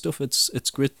client stuff, it's a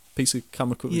great piece of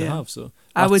camera equipment to have. So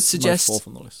I would that's suggest my 4th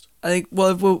on the list. I think, well,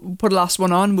 if we'll put the last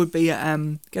one on, would be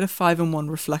get a 5-in-1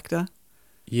 reflector.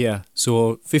 Yeah,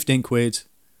 so 15 quid,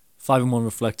 5-in-1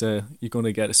 reflector. You're going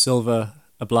to get a silver,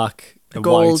 a black, a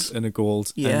gold. white, and a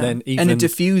gold. Yeah. And then And a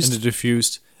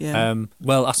diffused. Yeah.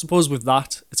 Well, I suppose with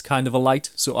that, it's kind of a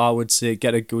light. So I would say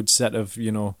get a good set of,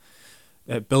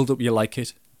 build up your light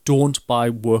kit. Don't buy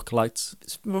work lights.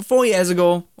 4 years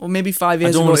ago, or maybe 5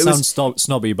 years I don't ago, want to sound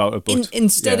snobby about it, but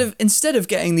instead of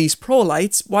getting these pro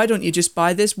lights, why don't you just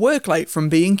buy this work light from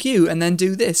B&Q and then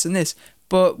do this and this?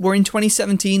 But we're in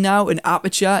 2017 now, and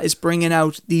Aperture is bringing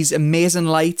out these amazing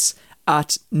lights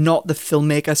at not the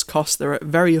filmmaker's cost. They're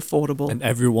very affordable. And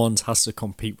everyone has to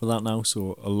compete with that now,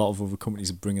 so a lot of other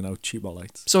companies are bringing out cheaper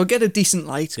lights. So get a decent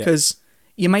light, because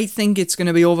you might think it's going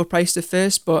to be overpriced at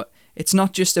first, but it's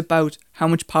not just about how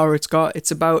much power it's got.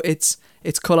 It's about its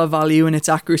colour value and its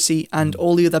accuracy and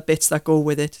all the other bits that go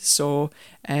with it. So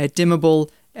dimmable,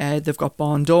 they've got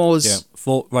barn doors,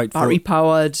 battery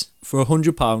powered. For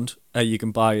 £100, you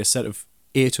can buy a set of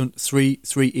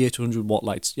 800 watt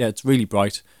lights. Yeah, it's really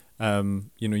bright. You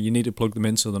need to plug them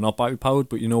in so they're not battery powered,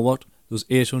 but you know what? Those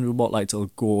 800 watt lights will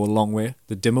go a long way.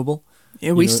 They're dimmable.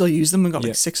 Yeah, we still use them. We've got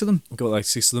like 6 of them. We've got like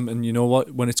 6 of them, and you know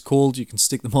what? When it's cold, you can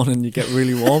stick them on and you get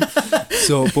really warm.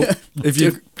 But if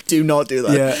you do not do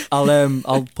that. Yeah,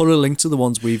 I'll put a link to the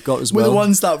ones we've got as well. With the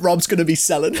ones that Rob's going to be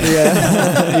selling.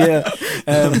 Yeah.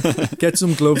 Get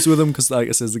some gloves with them, because like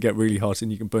I said, they get really hot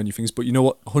and you can burn your fingers. But you know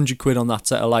what? 100 quid on that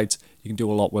set of lights, you can do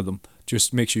a lot with them.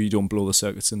 Just make sure you don't blow the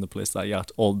circuits in the place that you're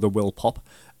at, or they will pop.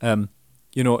 And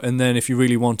then if you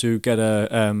really want to get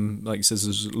like it says,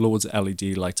 there's loads of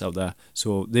LED lights out there.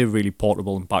 So they're really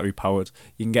portable and battery powered.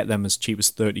 You can get them as cheap as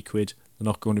 30 quid. They're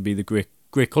not going to be the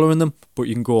great colour in them, but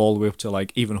you can go all the way up to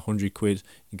like even 100 quid.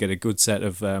 You get a good set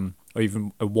of, or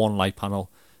even a 1 light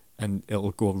panel, and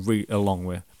it'll go a long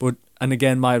way. And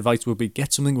again, my advice would be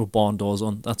get something with barn doors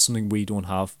on. That's something we don't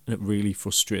have, and it really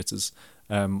frustrates us.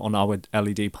 On our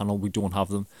LED panel, we don't have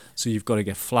them. So you've got to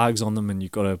get flags on them, and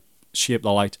you've got to shape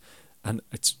the light. And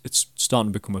it's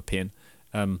starting to become a pain.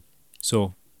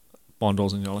 So, barn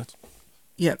doors in your light.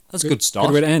 Yeah. That's a good start.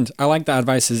 Good way to end. I like that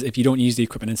advice is if you don't use the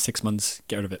equipment in 6 months,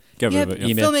 get rid of it. Get rid of it,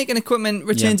 yeah. Filmmaking equipment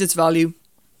retains its value.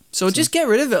 So just get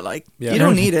rid of it. Like you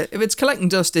don't need it. If it's collecting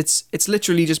dust, it's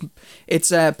literally just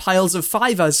piles of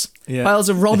fivers, piles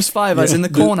of Rob's fivers in the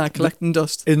corner collecting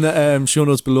dust. In the show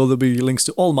notes below, there'll be links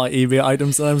to all my eBay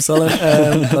items that I'm selling.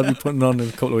 That I'll be putting on in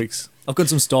a couple of weeks. I've got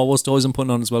some Star Wars toys I'm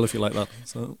putting on as well, if you like that.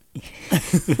 So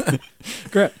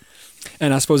great.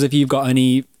 And I suppose if you've got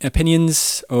any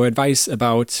opinions or advice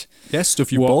about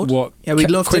stuff you bought.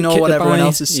 We'd love to know what everyone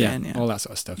else is saying. Yeah, all that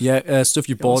sort of stuff. Stuff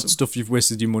you bought, stuff you've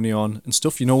wasted your money on, and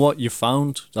stuff you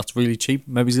found that's really cheap.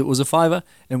 Maybe it was a $5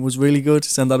 and was really good.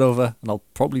 Send that over, and I'll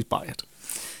probably buy it.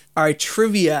 All right,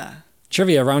 trivia.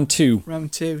 Round 2.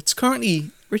 Round 2. It's currently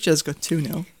Richard's got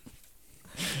 2-0.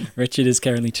 Richard is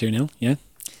currently 2-0. Yeah.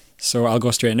 So I'll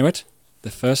go straight into it.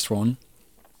 The first one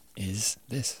is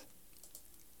this.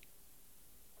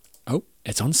 Oh,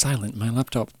 it's on silent, my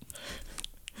laptop.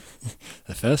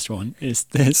 The first one is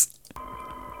this.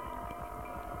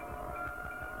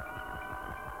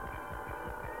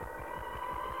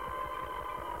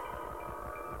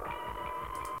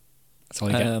 That's all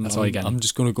you get. That's all you get. I'm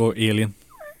just going to go Alien.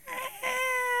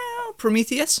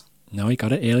 Prometheus? No, you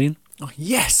got it, Alien. Oh,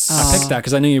 yes! I picked that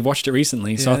because I knew you watched it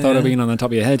recently, so I thought it would be on the top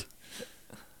of your head.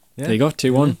 Yeah. There you go,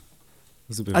 2-1.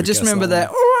 I just remember that.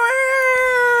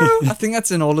 I think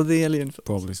that's in all of the Alien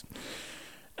films.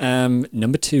 Probably.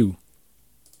 Number 2.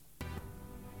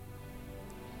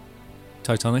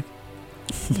 Titanic.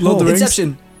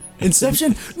 Inception.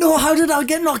 No, how did I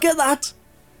not get that?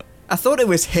 I thought it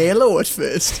was Halo at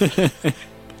first.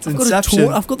 It's Inception.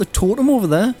 I've got the totem over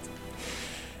there.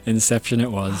 Inception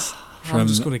it was. I'm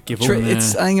just going to give up. I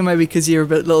think it might be because you're a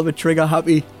little bit trigger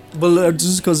happy. Well,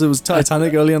 just because it was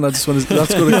Titanic earlier, and I just wanted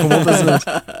that's going to come up, isn't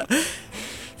it?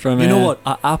 You know what?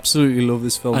 I absolutely love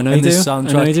this film. I know you do. This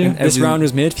soundtrack. This round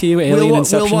was made for you, Alien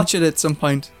Inception. We'll watch it at some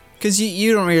point. Because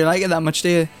you don't really like it that much, do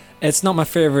you? It's not my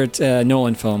favourite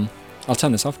Nolan film. I'll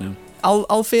turn this off now.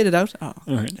 I'll fade it out. Oh.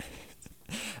 All right.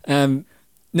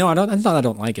 No, I don't. It's not that I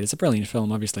don't like it. It's a brilliant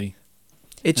film, obviously.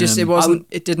 It just it wasn't.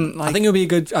 It didn't like. I think it'd be a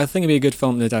good. I think it'd be a good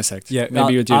film to dissect. Yeah,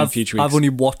 maybe we'll do it in future weeks. I've only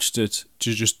watched it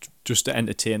to just to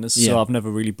entertain us, so I've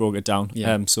never really broke it down.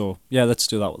 Yeah. So yeah, let's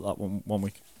do that with that one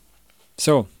week.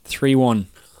 So 3-1.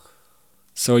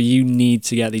 So you need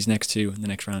to get these next two in the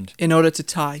next round in order to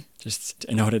tie. Just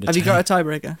in order to. Have you got a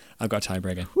tiebreaker? I've got a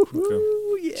tiebreaker.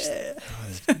 Ooh, yeah.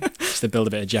 Just to build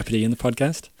a bit of jeopardy in the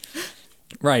podcast.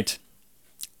 Right.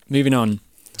 Moving on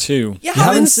to. You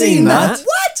haven't seen that?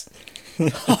 What?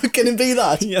 How can it be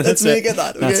that? Yeah, let's make it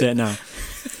that. Okay. That's it now.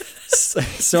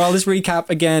 So I'll just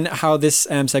recap again how this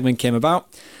segment came about.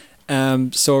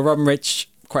 So Rob and Rich,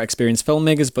 quite experienced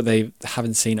filmmakers, but they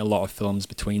haven't seen a lot of films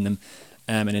between them,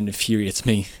 and it infuriates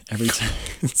me every time.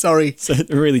 Sorry. So it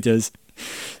really does.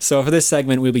 So for this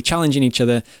segment, we'll be challenging each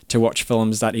other to watch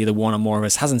films that either one or more of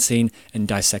us hasn't seen and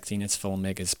dissecting its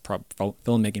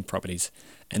filmmaking properties.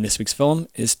 And this week's film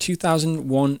is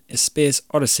 2001: A Space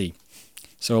Odyssey.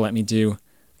 So let me do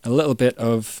a little bit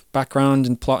of background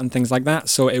and plot and things like that.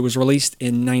 So it was released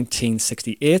in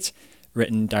 1968,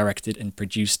 written, directed and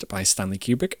produced by Stanley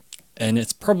Kubrick. And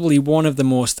it's probably one of the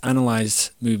most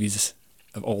analysed movies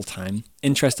of all time.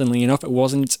 Interestingly enough, it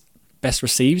wasn't best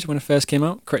received when it first came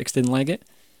out. Critics didn't like it.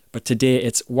 But today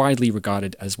it's widely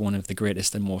regarded as one of the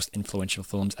greatest and most influential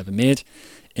films ever made.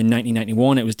 In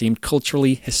 1991, it was deemed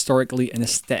culturally, historically and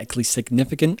aesthetically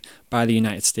significant by the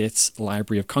United States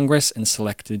Library of Congress and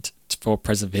selected for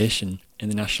preservation in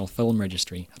the National Film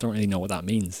Registry. I don't really know what that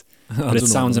means, but it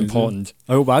sounds important.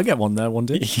 I hope I get one there one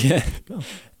day. Yeah.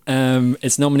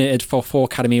 It's nominated for 4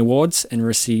 Academy Awards and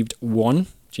received 1. Do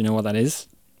you know what that is?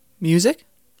 Music?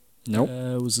 Nope.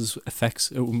 It was his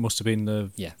effects. It must have been the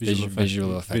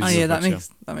visual effects. Oh yeah, that makes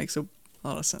a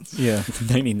lot of sense. Yeah.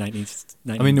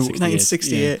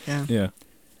 1968. Yeah.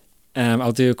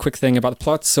 I'll do a quick thing about the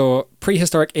plot. So,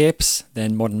 prehistoric apes,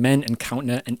 then modern men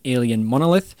encounter an alien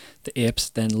monolith. The apes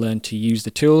then learn to use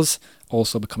the tools,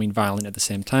 also becoming violent at the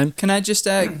same time. Can I just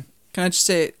say?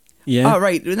 Yeah. Oh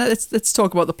right. Let's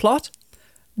talk about the plot.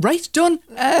 Right. Done.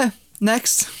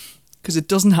 Next. Because it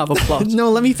doesn't have a plot. No,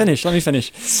 let me finish.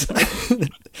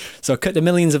 So cut to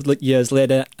millions of years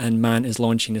later, and man is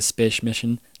launching a space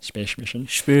mission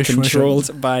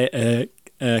controlled by a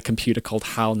computer called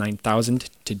HAL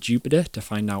 9000 to Jupiter to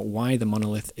find out why the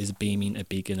monolith is beaming a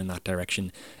beacon in that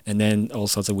direction. And then all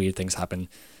sorts of weird things happen,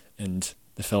 and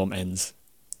the film ends.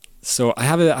 So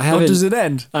How does it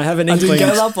end? I have an inkling. I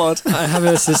didn't get that part. I have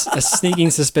a sneaking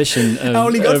suspicion. I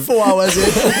only got 4 hours in.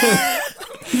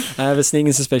 I have a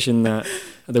sneaking suspicion that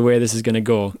the way this is going to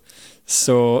go.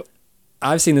 So,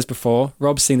 I've seen this before.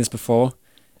 Rob's seen this before.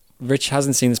 Rich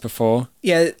hasn't seen this before.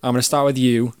 Yeah. I'm going to start with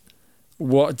you.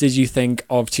 What did you think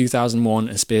of 2001: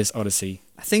 A Space Odyssey?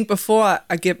 I think before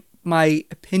I get my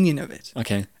opinion of it,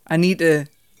 Okay.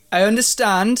 I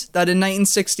understand that in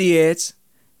 1968,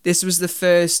 this was the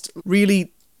first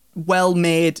really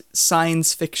well-made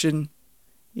science fiction,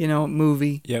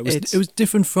 movie. Yeah, it was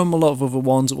different from a lot of other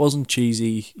ones. It wasn't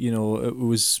cheesy, it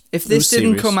was. If this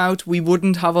didn't come out, we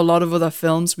wouldn't have a lot of other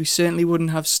films. We certainly wouldn't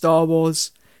have Star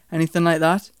Wars, anything like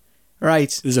that.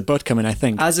 Right. There's a but coming, I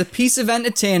think. As a piece of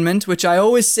entertainment, which I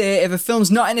always say, if a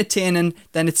film's not entertaining,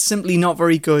 then it's simply not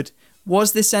very good.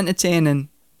 Was this entertaining?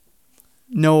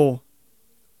 No.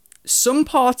 Some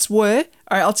parts were.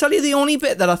 All right, I'll tell you the only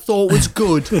bit that I thought was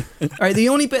good. All right, the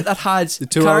only bit that had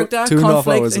character,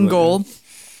 conflict, and goal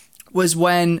was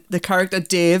when the character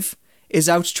Dave is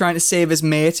out trying to save his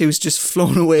mate who's just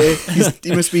flown away.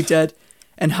 He must be dead.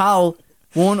 And Hal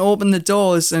won't open the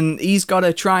doors and he's got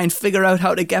to try and figure out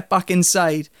how to get back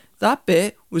inside. That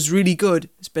bit was really good.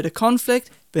 There's a bit of conflict,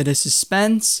 bit of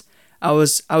suspense. I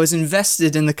was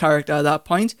invested in the character at that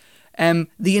point.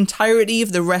 The entirety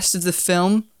of the rest of the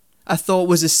film I thought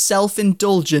was a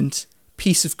self-indulgent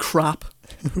piece of crap.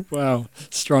 Wow,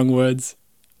 strong words.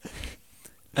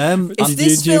 If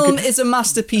this film is a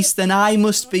masterpiece, then I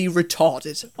must be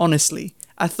retarded, honestly.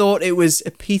 I thought it was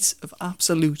a piece of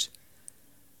absolute...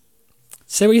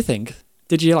 Say what you think.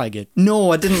 Did you like it?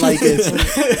 No, I didn't like it.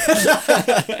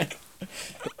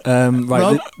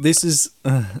 Right, this is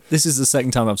the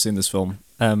second time I've seen this film.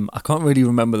 I can't really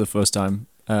remember the first time.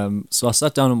 So I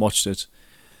sat down and watched it.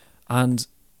 And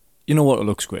you know what? It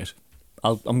looks great.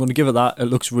 I'm going to give it that. It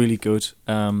looks really good.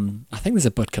 I think there's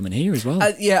a butt coming here as well.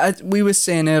 We were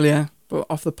saying earlier, but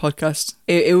off the podcast,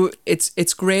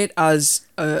 it's great as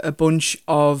a bunch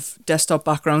of desktop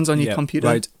backgrounds on your computer.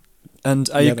 Right. And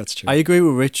that's true. I agree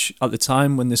with Rich. At the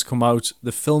time when this come out, the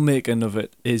filmmaking of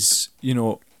it is,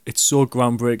 it's so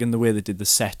groundbreaking, the way they did the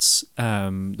sets,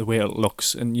 the way it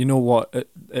looks. And you know what?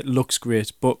 It looks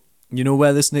great. But you know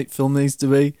where this film needs to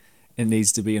be? It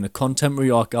needs to be in a contemporary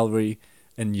art gallery,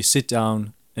 and you sit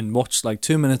down and watch like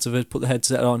 2 minutes of it, put the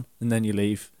headset on, and then you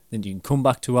leave. Then you can come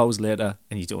back 2 hours later,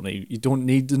 and you don't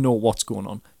need to know what's going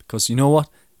on, because you know what?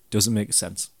 It doesn't make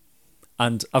sense.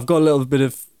 And I've got a little bit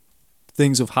of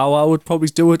things of how I would probably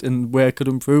do it and where I could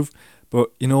improve,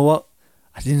 but you know what?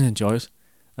 I didn't enjoy it,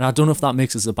 and I don't know if that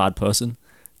makes us a bad person.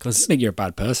 Because make you a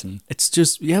bad person. It's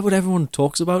just but everyone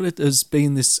talks about it as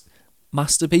being this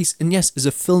masterpiece, and yes, as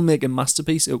a filmmaking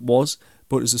masterpiece, it was,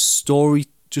 but as a story,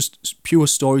 just pure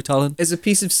storytelling, as a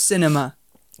piece of cinema,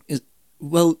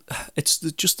 it's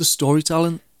just the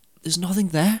storytelling. There's nothing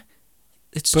there.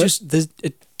 It's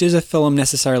does a film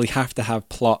necessarily have to have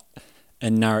plot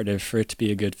and narrative for it to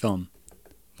be a good film?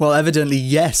 Well, evidently,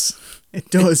 yes, it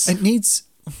does. It needs,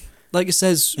 like it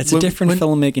says, it's a different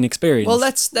filmmaking experience. Well,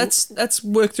 let's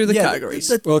work through the categories.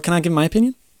 Well, can I give my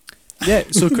opinion? Yeah,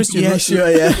 so Christian... yeah, sure,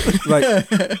 yeah. Right,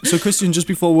 so Christian, just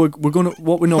before we're going to...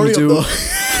 What we normally do...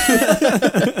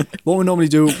 what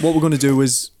we're going to do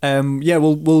is...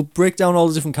 we'll break down all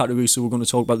the different categories, so we're going to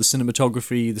talk about the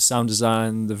cinematography, the sound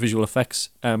design, the visual effects.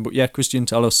 But yeah, Christian,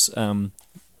 tell us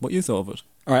what you thought of it.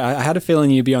 All right, I had a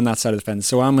feeling you'd be on that side of the fence,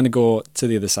 so I'm going to go to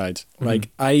the other side. Mm-hmm. Like,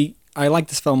 I like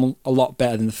this film a lot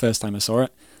better than the first time I saw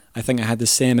it. I think I had the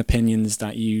same opinions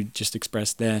that you just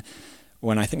expressed there.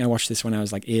 When I think I watched this when I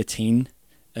was like 18,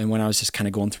 and when I was just kind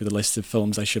of going through the list of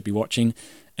films I should be watching.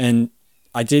 And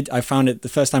I found it, the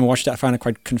first time I watched it, I found it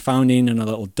quite confounding and a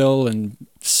little dull and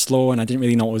slow, and I didn't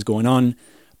really know what was going on.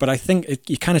 But I think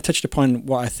you kind of touched upon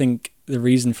what I think the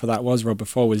reason for that was, Rob,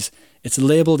 before, was it's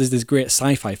labelled as this great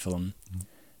sci-fi film,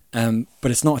 but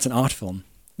it's not, it's an art film.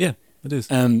 Yeah, it is.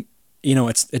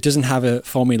 It doesn't have a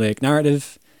formulaic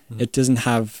narrative. Mm. It doesn't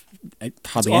have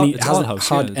hardly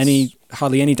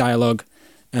any dialogue.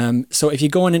 So if you're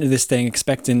going into this thing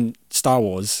expecting Star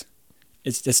Wars,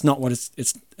 it's not what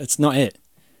it's not it.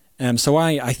 So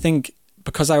I think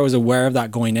because I was aware of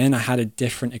that going in, I had a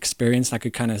different experience. I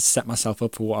could kind of set myself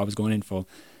up for what I was going in for,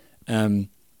 and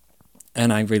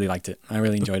I really liked it. I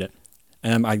really enjoyed it.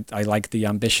 I liked the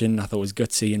ambition. I thought it was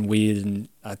gutsy and weird, and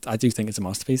I do think it's a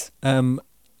masterpiece.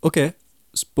 Okay,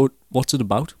 but what's it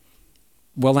about?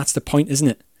 Well, that's the point, isn't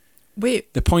it?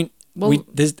 Wait, the point. Well,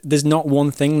 there's not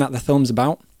one thing that the film's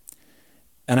about,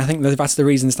 and I think that's the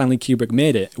reason Stanley Kubrick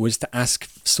made it, was to ask,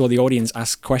 so the audience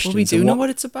ask questions. Well, we do know what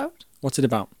it's about. What's it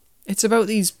about? It's about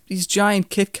these giant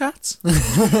Kit Kats,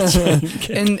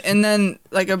 and then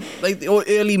like the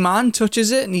early man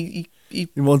touches it, and he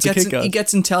wants a Kit Kat. He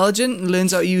gets intelligent and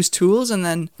learns how to use tools, and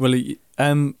then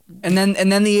and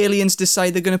then the aliens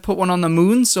decide they're going to put one on the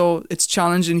moon, so it's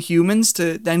challenging humans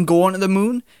to then go onto the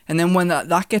moon, and then when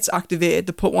that gets activated,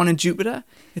 to put one in Jupiter.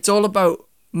 It's all about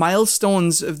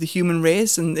milestones of the human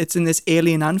race, and it's in this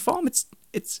alien ant farm.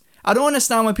 It's I don't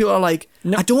understand when people are like,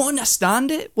 No. I don't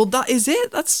understand it. Well, that is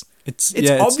it. It's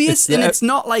yeah, obvious, and it's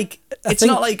not like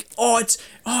think-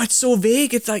 it's so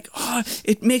vague. It's like,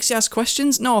 it makes you ask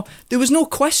questions. No, there was no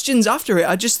questions after it.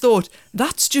 I just thought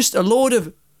that's just a load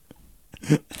of.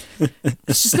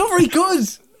 It's just not very good.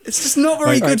 It's just not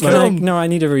very good film. I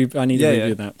need to review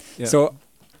yeah. that. Yeah. So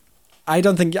I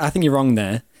think you're wrong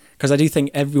there, because I do think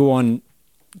everyone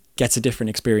gets a different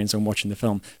experience on watching the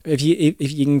film. If you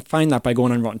can find that by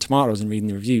going on Rotten Tomatoes and reading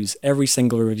the reviews, every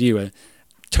single reviewer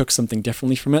took something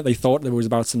differently from it. They thought it was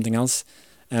about something else,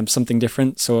 something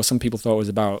different. So some people thought it was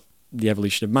about the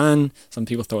evolution of man. Some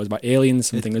people thought it was about aliens.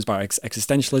 Something was about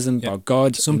existentialism, about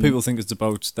God. Some people think it's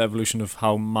about the evolution of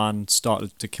how man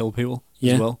started to kill people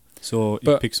as well. So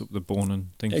he picks up the bone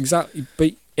and things. Exactly.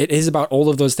 But it is about all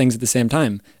of those things at the same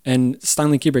time. And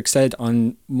Stanley Kubrick said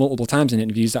on multiple times in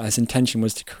interviews that his intention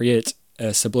was to create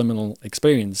a subliminal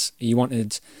experience. He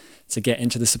wanted to get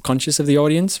into the subconscious of the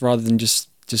audience rather than just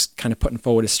kind of putting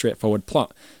forward a straightforward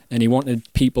plot. And he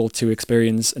wanted people to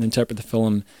experience and interpret the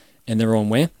film in their own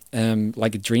way,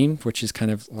 like a dream, which is kind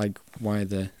of like why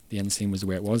the end scene was the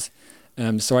way it was.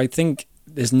 So I think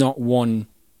there's not one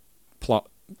plot.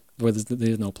 Well,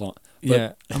 there's no plot.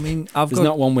 Yeah, I mean, there's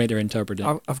not one way to interpret it.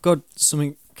 I've got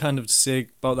something kind of to say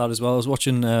about that as well. I was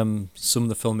watching some of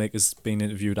the filmmakers being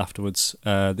interviewed afterwards.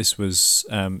 This was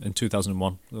in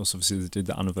 2001. Obviously, they did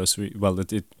the anniversary. Well, they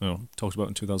did talked about it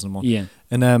in 2001. Yeah.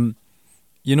 And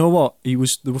you know what? They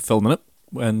were filming it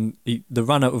when they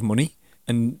ran out of money,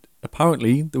 and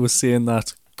apparently they were saying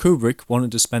that Kubrick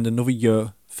wanted to spend another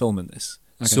year filming this.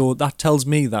 Okay. So that tells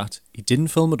me that he didn't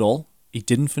film at all. He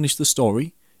didn't finish the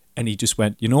story. And he just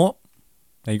went, you know what?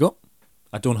 There you go.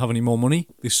 I don't have any more money.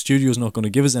 The studio's not going to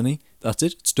give us any. That's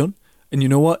it. It's done. And you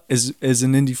know what? As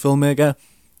an indie filmmaker,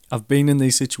 I've been in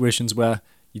these situations where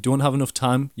you don't have enough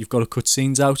time. You've got to cut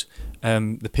scenes out.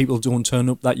 The people don't turn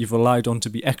up that you've relied on to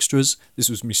be extras. This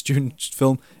was my student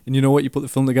film. And you know what? You put the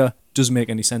film together. It doesn't make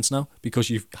any sense now because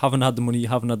you haven't had the money, you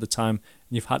haven't had the time,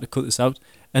 and you've had to cut this out.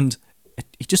 And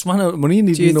he just ran out of money and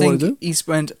he didn't know what to do. Do you think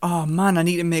he went, oh man, I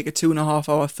need to make a 2.5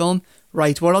 hour film?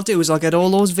 Right, what I'll do is I'll get all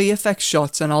those VFX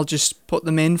shots and I'll just put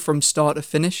them in from start to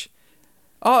finish.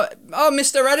 Oh,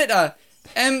 Mr. Editor,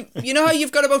 you know how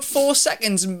you've got about 4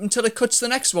 seconds until it cuts the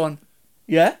next one?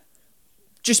 Yeah?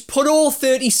 Just put all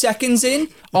 30 seconds in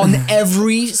on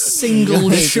every single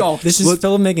shot. This is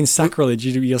filmmaking sacrilege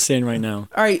you're saying right now.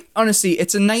 Alright, honestly,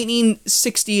 it's a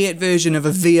 1968 version of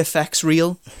a VFX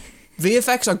reel.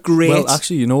 VFX are great. Well,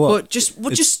 actually, you know what? But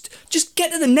just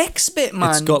get to the next bit,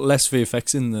 man. It's got less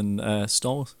VFX in than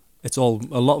Star Wars. A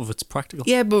lot of it's practical.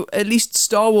 Yeah, but at least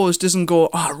Star Wars doesn't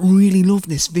go, I really love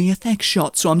this VFX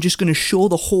shot, so I'm just going to show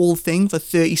the whole thing for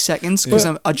 30 seconds because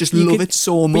I just love it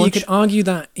so much. But you could argue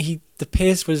that the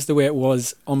pace was the way it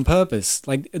was on purpose.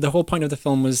 Like, the whole point of the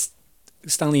film was,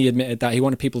 Stanley admitted that he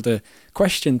wanted people to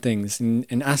question things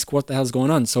and ask what the hell's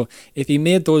going on. So if he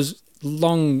made those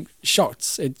long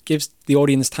shots, it gives the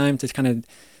audience time to kind of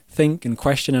think and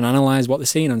question and analyze what they're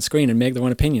seeing on screen and make their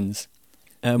own opinions.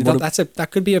 That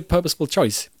could be a purposeful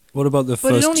choice. What about the but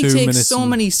first 2 minutes? But it only takes so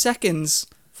many seconds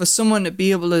for someone to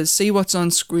be able to see what's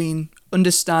on screen,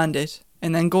 understand it,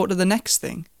 and then go to the next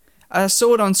thing. I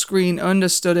saw it on screen,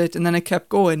 understood it, and then I kept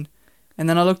going. And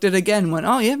then I looked at it again and went,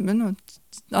 oh yeah, no,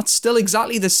 that's still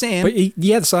exactly the same.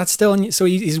 But so that's still so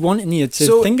he's wanting you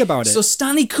to think about it. So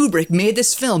Stanley Kubrick made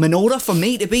this film in order for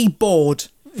me to be bored.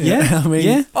 Yeah, I mean,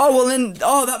 yeah. Oh well, then,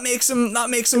 that makes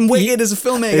him wicked as a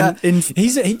filmmaker.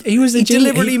 He was he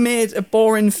deliberately made a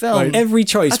boring film. Right. Every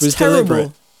choice was terrible.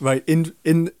 deliberate. Right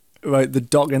in the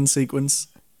dog end sequence.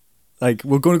 Like,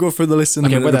 we're going to go through the list in a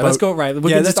minute. Let's go. Right,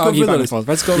 let's go through the list.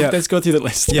 Let's go through the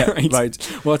list. Yeah, right.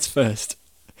 What's first?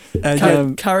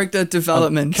 Character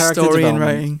development, story and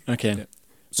writing. Okay. Yeah.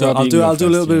 So I'll do a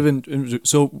little bit of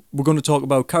so we're going to talk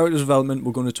about character development,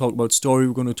 we're going to talk about story,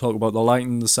 we're going to talk about the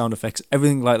lighting, the sound effects,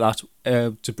 everything like that,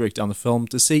 to break down the film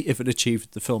to see if it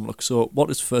achieved the film look. So what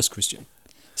is first, Christian?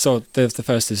 So the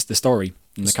first is the story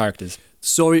and the characters.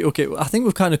 Story, okay, I think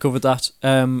we've kind of covered that.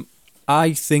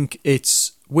 I think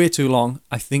it's way too long.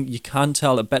 I think you can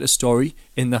tell a better story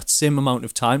in that same amount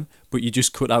of time, but you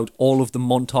just cut out all of the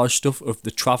montage stuff of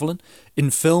the travelling.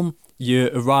 In film, you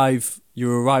arrive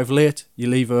late, you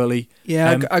leave early.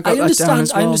 Yeah, I got that down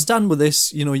as well. I understand with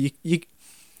this, you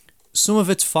some of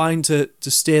it's fine to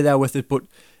stay there with it, but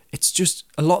it's just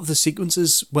a lot of the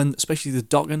sequences, when especially the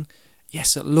docking,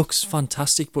 yes, it looks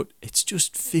fantastic, but it's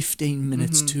just 15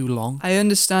 minutes too long. I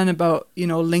understand about,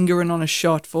 lingering on a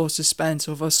shot for suspense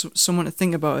or for someone to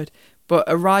think about it, but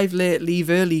arrive late, leave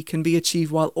early can be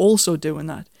achieved while also doing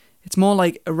that. It's more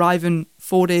like arriving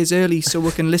 4 days early so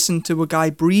we can listen to a guy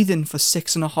breathing for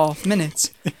 6.5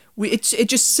 minutes. It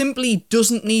just simply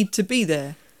doesn't need to be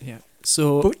there. Yeah.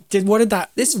 So But what did that?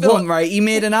 This film, right? He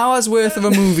made an hour's worth of a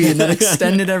movie and then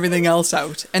extended everything else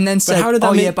out, and then said, how did that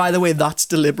 "Oh make- yeah, by the way, that's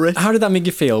deliberate." How did that make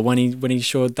you feel when he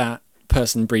showed that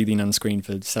person breathing on screen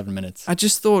for 7 minutes? I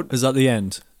just thought is that the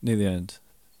end? Near the end?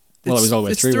 Well, it was all the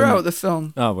way it's through, throughout wasn't the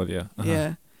film. Oh well, yeah. Uh-huh.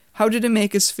 Yeah. How did it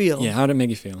make us feel? Yeah, how did it make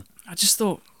you feel? I just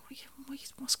thought,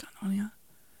 what's going on here?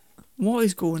 What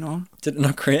is going on? Did it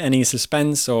not create any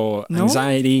suspense or No.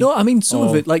 anxiety? No, I mean some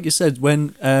of Or- it, like you said,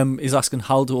 when he's asking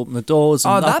Hal to open the doors.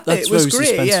 And Oh, that that's bit was very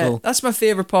great. Yeah, suspenseful. that's my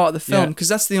favorite part of the film Yeah. because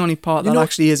that's the only part You that know-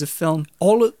 actually is a film.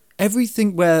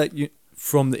 Everything where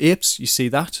from the apes, you see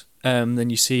that. Then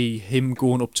you see him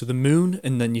going up to the moon,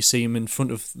 and then you see him in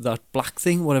front of that black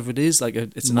thing, whatever it is, like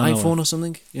it's an Monolith. iPhone or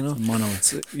something, you know.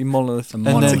 Monolith. It's a monolith. A And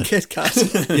monolith. then- It's a Kit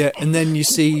Kat. yeah, and then you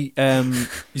see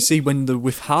when they're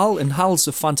with Hal, and Hal's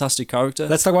a fantastic character.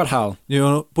 Let's talk about Hal. You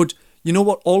know, but you know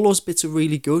what? All those bits are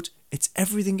really good. It's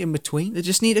everything in between. They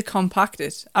just need to compact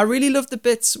it. I really loved the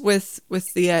bits with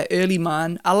the early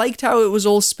man. I liked how it was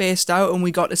all spaced out and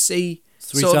we got to see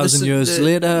 3,000 years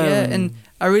later. Yeah, and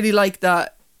I really liked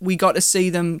that we got to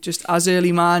see them just as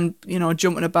early man, you know,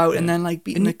 jumping about and then like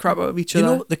beating And the crap out of each you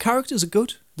other. know, the characters are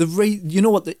good. You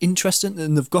know what? They're interesting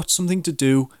and they've got something to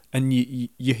do. And you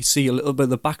see a little bit of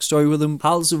the backstory with them.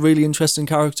 Hal's a really interesting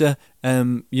character.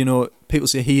 You know, people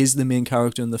say he is the main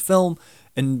character in the film.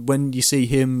 And when you see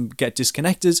him get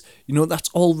disconnected, you know, that's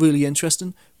all really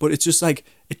interesting. But it's just like,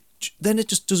 then it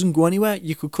just doesn't go anywhere.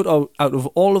 You could cut out of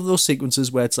all of those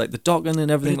sequences where it's like the docking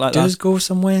and everything like does that. go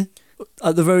somewhere.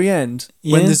 At the very end,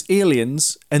 Yeah. when there's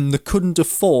aliens and they couldn't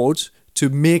afford to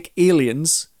make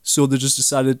aliens, so they just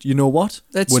decided, you know what?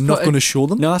 Let's We're not put going to show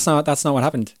them. No, that's not what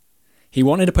happened. He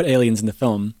wanted to put aliens in the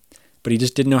film, but he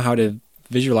just didn't know how to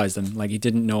visualize them. Like he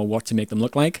didn't know what to make them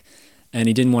look like, and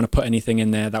he didn't want to put anything in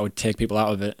there that would take people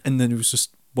out of it. And then it was just,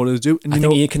 what did they do? And I you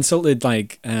think know, he consulted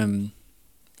like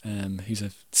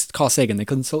Carl Sagan. They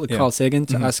consulted Yeah. Carl Sagan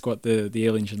to Mhm. ask what the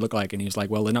alien should look like, and he was like,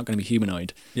 "Well, they're not going to be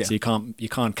humanoid, Yeah. so you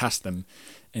can't cast them."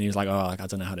 And he was like, "Oh, I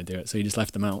don't know how to do it," so he just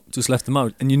left them out. just left them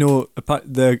out. And you know,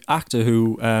 the actor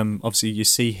who, obviously you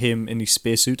see him in his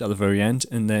spacesuit at the very end,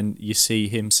 and then you see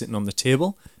him sitting on the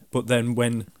table. But then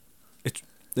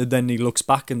then he looks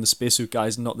back and the spacesuit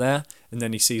guy's not there, and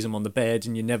then he sees him on the bed,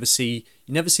 and you never see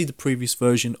the previous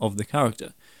version of the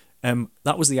character.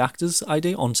 That was the actor's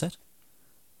idea on set.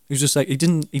 He was just like he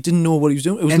didn't know what he was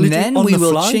doing. It was and literally then on we the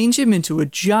will fly. change him into a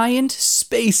giant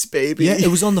space baby. Yeah, it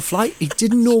was on the fly. He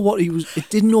didn't know what he was. It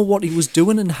didn't know what he was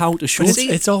doing and how to show But it.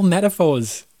 it's all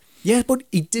metaphors. Yeah, but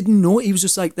he didn't know. He was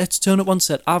just like, let's turn up on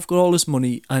set. I've got all this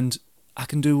money and I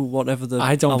can do whatever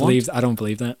I don't believe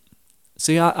want. that.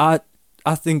 See,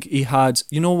 I think he had,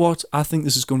 you know what? I think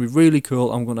this is going to be really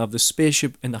cool. I'm going to have this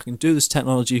spaceship and I can do this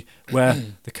technology where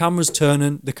the camera's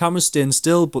turning, the camera's staying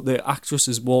still, but the actress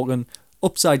is walking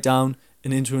upside down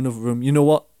and into another room. You know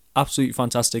what? Absolutely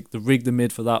fantastic. The rig they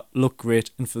made for that looked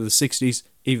great, and for the 60s,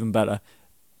 even better.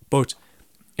 But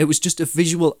it was just a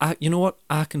visual. You know what?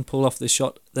 I can pull off this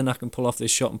shot, then I can pull off this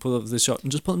shot and pull off this shot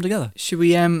and just put them together. Should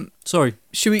we Sorry.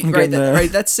 right, getting there.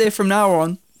 right, let's say from now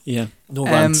on, Yeah. No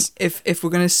rants. if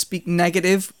we're gonna speak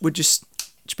negative, we'll just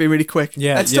be really quick.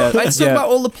 Yeah, Let's yeah, talk yeah. about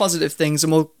all the positive things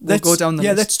and we'll go down the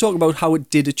list. let's talk about how it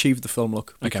did achieve the film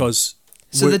look. Okay. Because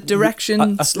So the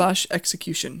direction I /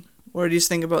 execution. What do you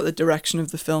think about the direction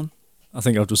of the film? I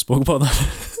think I've just spoke about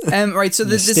that. Right, so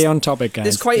there's Stay on topic, guys.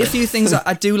 there's quite a few things that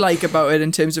I do like about it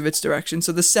in terms of its direction.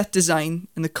 So the set design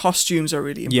and the costumes are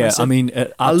really impressive. Yeah, I mean,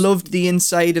 I loved the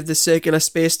inside of the circular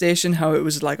space station, how it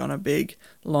was like on a big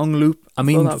long loop. I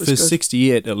mean, thought that was for good.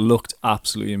 68, it looked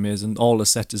absolutely amazing. All the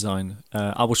set design.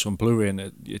 I watched on Blu-ray and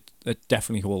it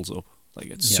definitely holds up. Like,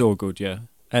 it's Yeah. so good, yeah.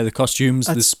 The costumes,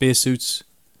 the spacesuits.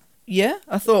 Yeah,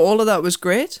 I thought all of that was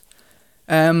great.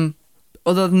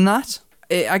 Other than that,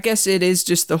 I guess it is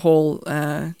just the whole.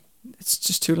 It's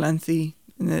just too lengthy.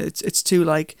 And it's too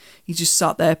like he just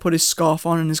sat there, put his scarf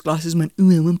on and his glasses, and went,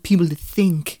 "Ooh, I want people to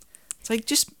think." It's like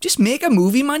just make a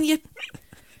movie, man. You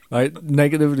Right,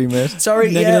 negatively, mate.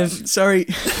 sorry, Negative. yeah, sorry.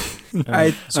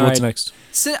 Alright. So what's Alright. next?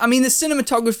 I mean, the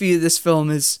cinematography of this film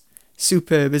is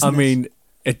superb, isn't it? I mean,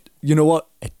 you know what?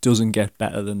 It doesn't get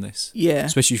better than this. yeah.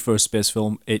 Especially for a space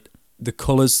film. The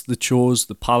colours, the chose,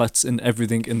 the palettes and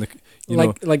everything in the... I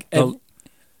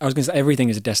was going to say everything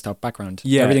is a desktop background.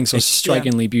 Yeah, Everything's so it's-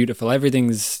 strikingly beautiful.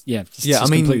 Everything's, it's Yeah, just I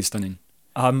mean- completely stunning.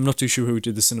 I'm not too sure who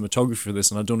did the cinematography for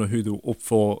this, and I don't know who they were up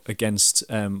for against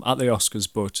at the Oscars,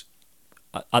 but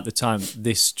at the time,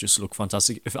 this just looked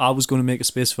fantastic. If I was going to make a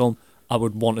space film, I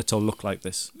would want it to look like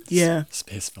this. Yeah.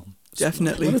 Space film.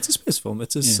 definitely. Well, it's a space film.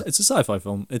 It's a sci-fi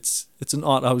film. It's an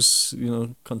art house,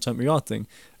 contemporary art thing.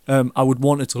 I would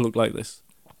want it to look like this.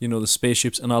 The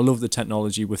spaceships, and I love the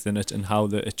technology within it and how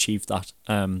they achieved that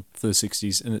for the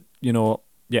 60s. And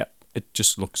it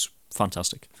just looks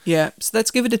fantastic. Yeah, so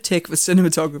let's give it a tick for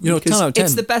cinematography. 10 out of 10.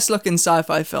 It's the best looking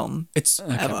sci-fi film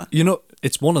ever.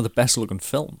 It's one of the best looking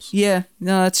films. Yeah,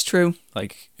 no, that's true.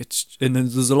 And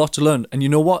there's a lot to learn. And you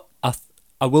know what?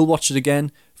 I will watch it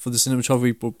again for the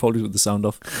cinematography, but probably with the sound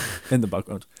off in the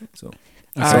background. So,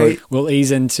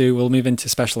 we'll move into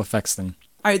special effects then.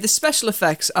 All right, the special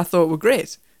effects I thought were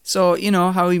great. So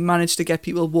how he managed to get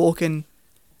people walking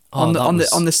on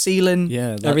the ceiling.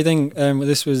 Yeah, everything.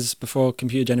 This was before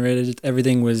computer generated.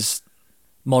 Everything was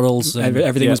models.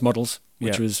 Everything was models,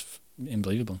 which was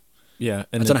unbelievable. Yeah,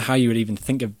 and I don't know how you would even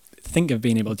think of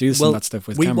being able to do some of that stuff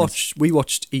with cameras. We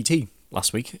watched E.T.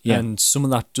 last week, and some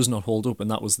of that does not hold up, and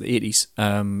that was the 80s.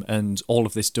 And all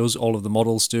of this does. All of the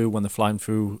models do when they're flying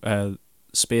through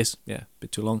space. Yeah, a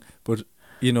bit too long, but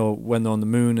when they're on the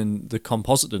moon and the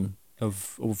compositing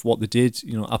of what they did,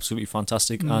 absolutely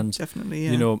fantastic. And definitely,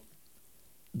 yeah.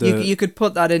 You could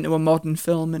put that into a modern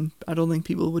film and I don't think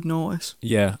people would notice.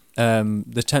 Yeah.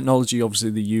 The technology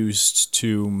obviously they used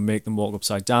to make them walk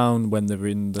upside down when they're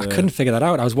in the... I couldn't figure that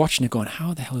out. I was watching it going,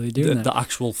 how the hell are they doing that? The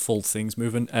actual full thing's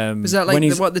moving. Was that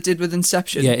like what they did with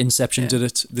Inception? Yeah, Inception did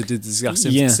it. They did the exact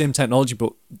same technology,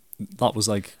 but that was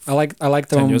like I like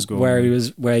the one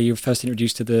where you were first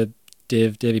introduced to the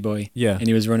Davy Boy. Yeah. And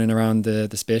he was running around the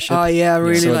spaceship. Oh yeah, I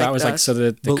really so like that. Was like so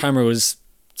the camera was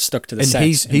stuck to the set.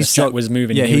 And the set was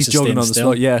moving. Yeah, and he's jogging on the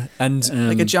spot. Yeah, and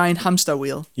like a giant hamster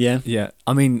wheel. Yeah. Yeah.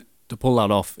 I mean, to pull that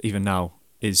off even now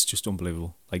is just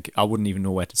unbelievable. Like I wouldn't even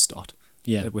know where to start.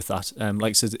 Yeah. With that, like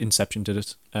I said, Inception did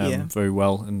it very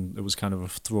well, and it was kind of a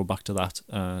throwback to that.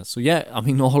 So yeah, I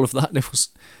mean, all of that. It was,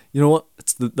 you know what?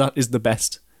 That is the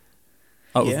best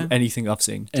out of anything I've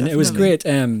seen. And Definitely. It was great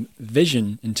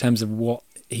vision in terms of what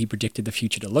he predicted the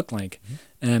future to look like.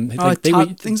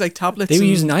 Things like tablets. They were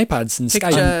using iPads and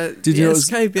Skype. Did you notice,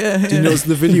 Skype? Yeah. Did you notice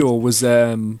the video was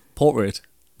portrait,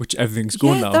 which everything's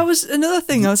going now? Yeah, that was another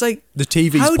thing. I was like, the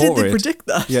TV's how portrait. did they predict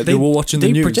that? Yeah, they were watching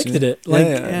the news. They predicted it.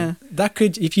 Like that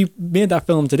could, if you made that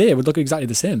film today, it would look exactly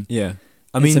the same. Yeah.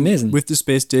 It's amazing. With the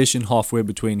space station halfway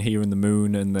between here and the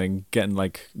moon, and then getting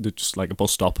just like a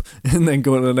bus stop, and then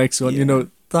going to the next one,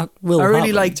 that will I really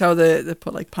happen. liked how they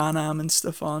put like Pan Am and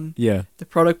stuff on. Yeah. The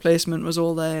product placement was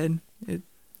all there. And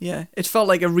it felt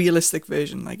like a realistic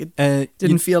version. Like it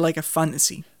didn't feel like a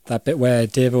fantasy. That bit where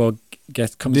Davy Boy,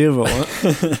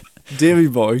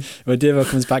 where Davy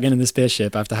comes back in the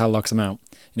spaceship after Hal locks him out.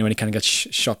 When he kind of gets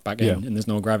shot back in and there's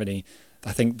no gravity.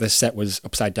 I think the set was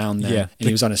upside down there, and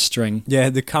he was on a string.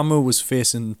 Yeah, the camera was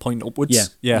facing point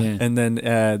upwards. Yeah. And then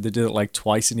they did it like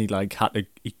twice, and he had to.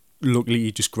 Luckily,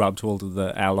 he just grabbed hold of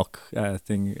the airlock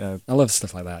thing. I love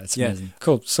stuff like that. It's amazing.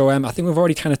 Cool. So I think we've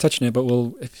already kind of touched on it, but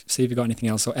we'll see if you've got anything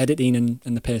else. So editing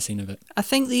and the pacing of it. I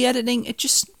think the editing,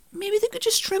 maybe they could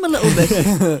just trim a little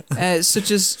bit, such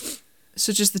as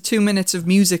the 2 minutes of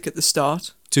music at the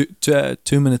start. 2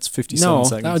 minutes 57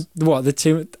 seconds.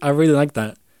 I really like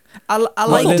that. I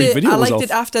liked it. I liked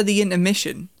it after the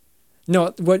intermission.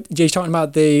 No, what Jay's talking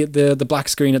about the black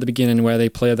screen at the beginning where they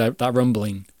play that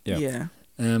rumbling. Yeah.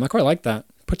 I quite like that.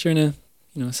 Put you in a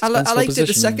I liked it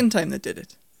the second time they did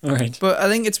it. All right. But I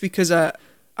think it's because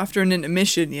after an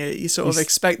intermission, you sort of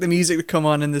expect the music to come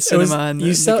on in the cinema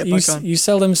you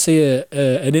seldom see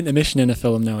an intermission in a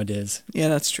film nowadays. Yeah,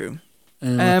 that's true.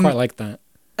 I quite like that.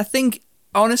 I think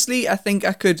honestly, I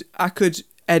could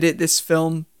edit this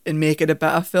film and make it a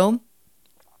better film.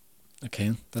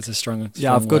 Okay, that's a strong.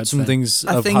 I've got some things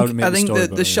of how to make I think the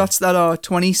story the shots that are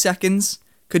 20 seconds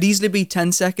could easily be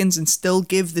 10 seconds and still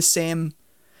give the same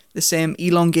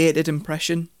elongated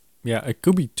impression. Yeah, it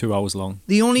could be 2 hours long.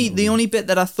 The only bit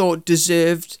that I thought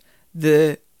deserved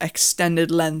the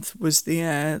extended length was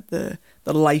the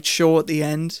light show at the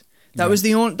end. That was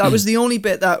the only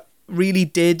bit that really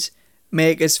did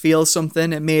make us feel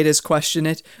something. It made us question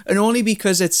it, and only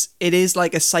because it is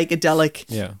like a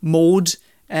psychedelic mode.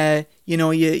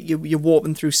 You're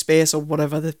warping through space or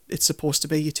whatever it's supposed to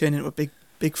be. You turn into a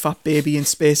big fat baby in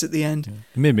space at the end. Yeah.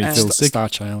 It made me feel sick. Star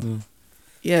Child.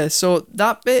 Yeah, so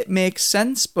that bit makes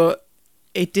sense, but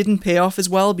it didn't pay off as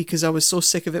well because I was so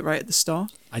sick of it right at the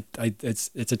start. It's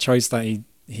a choice that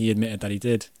he admitted that he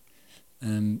did,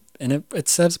 and it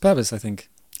serves a purpose. I think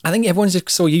everyone's just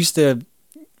so used to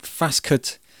fast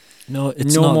cut. No,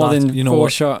 it's no not more that. than 4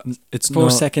 shot. It's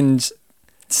 4 second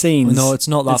scenes. No, it's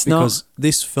not that because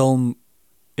this film,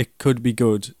 it could be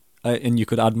good and you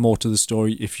could add more to the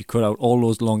story if you cut out all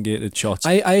those elongated shots.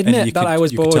 I and admit you that could- I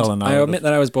was you could bored. tell a I narrative. admit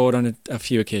that I was bored on a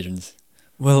few occasions.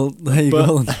 Well, there you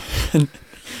go.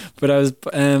 But I was,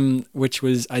 which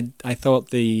was I thought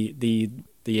the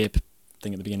ape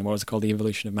thing at the beginning. What was it called? The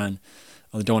Evolution of Man,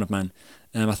 or the Dawn of Man.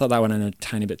 I thought that went on a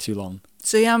tiny bit too long.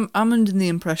 See, I'm under the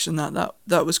impression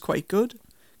that was quite good,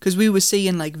 because we were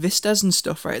seeing like vistas and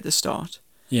stuff right at the start,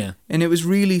 Yeah. and it was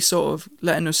really sort of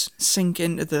letting us sink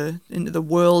into the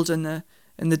world and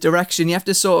the direction. You have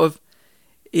to sort of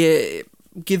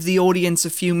give the audience a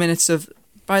few minutes of,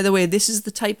 by the way, this is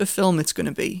the type of film it's going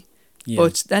to be. Yeah.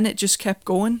 But then it just kept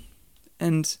going,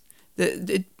 and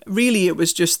it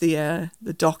was just the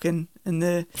docking and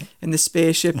the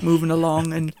spaceship moving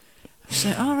along, and just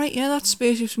like, all right, yeah, that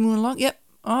spaceship's moving along. Yep,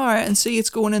 all right, and see, it's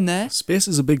going in there. Space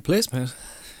is a big place, mate.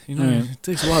 You know, Alright. it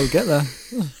takes a while to get there.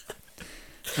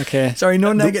 Okay. Sorry,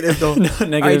 no negative though. No All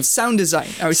negative. right, sound design.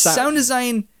 Sound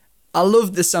design. I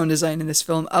love the sound design in this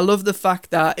film. I love the fact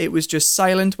that it was just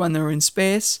silent when they were in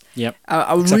space. Yep.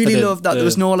 I Except really for love that there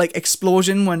was no like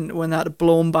explosion when they had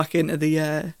blown back into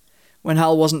the when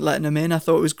Hal wasn't letting them in. I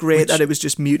thought it was great that it was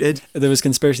just muted. There was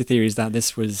conspiracy theories that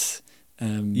this was.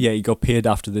 Yeah, you got paid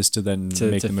after this to then To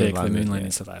make the moon fake the landing. moon landing Yeah.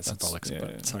 and stuff like that. It's bollocks. yeah, But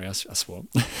yeah. sorry, I swore.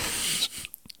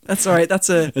 That's all right. That's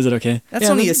Is it okay?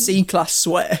 only a C-class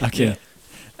swear. Okay.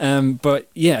 But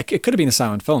yeah, it could have been a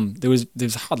silent film. There was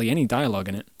hardly any dialogue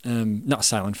in it. Not a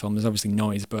silent film. There's obviously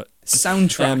noise, but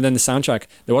Soundtrack. then the soundtrack,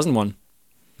 there wasn't one.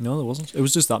 No, there wasn't. It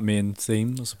was just that main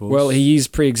theme, I suppose. Well, he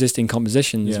used pre-existing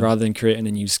compositions Yeah. rather than creating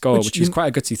a new score, which was quite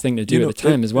a gutsy thing to do You know, at the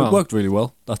time as well. It worked really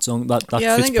well. That song, that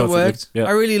Yeah, I fits think it perfectly. worked. Yeah.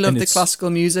 I really love And the it's-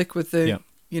 classical music with the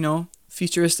Yeah.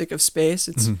 futuristic of space.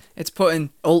 It's Mhm. it's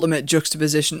putting ultimate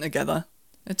juxtaposition together.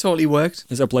 It totally worked.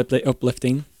 There's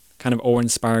uplifting, kind of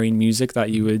awe-inspiring music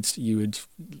that you would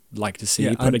like to see Yeah,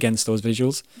 put and- against those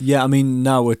visuals. Yeah, I mean,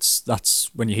 now that's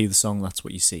when you hear the song, that's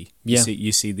what you see. Yeah.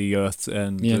 You see the Earth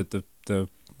and Yeah. the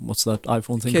what's that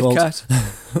iPhone thing Kit called? Kat.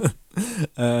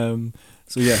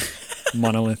 So yeah,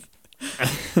 Monolith.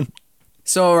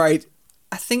 So, all right,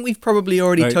 I think we've probably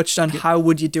already Right. touched on how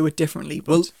would you do it differently.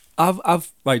 But well,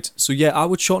 I've right. So yeah, I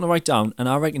would shorten it right down, and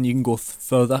I reckon you can go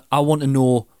further. I want to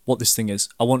know what this thing is.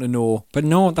 I want to know. But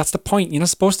no, that's the point. You're not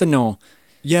supposed to know.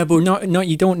 Yeah, but No,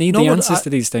 you don't need No, the but answers I- to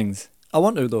these things. I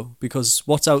want to though, because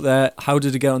what's out there? How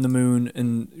did it get on the moon?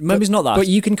 And maybe it's not that. But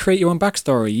you can create your own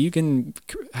backstory. You can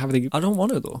have the. I don't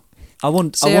want to though. I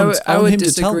want. see, I want would him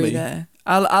to tell disagree me. there.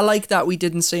 I like that we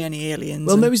didn't see any aliens.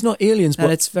 Well, and maybe it's not aliens, that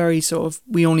but it's very sort of,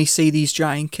 we only see these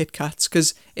giant Kit Kats.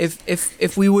 Because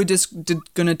if we were just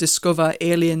going to discover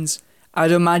aliens,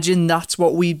 I'd imagine that's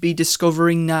what we'd be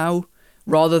discovering now,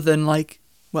 rather than like,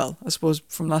 well, I suppose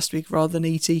from last week, rather than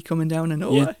E.T. coming down and,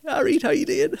 Yeah. Harry, how you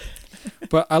doing?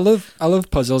 But I love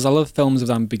puzzles. I love films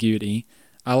with ambiguity.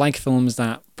 I like films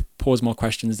that pose more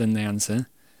questions than they answer,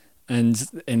 and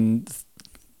in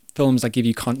films that give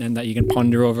you content that you can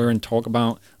ponder over and talk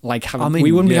about. Like having, I mean,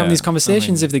 we wouldn't be yeah, having these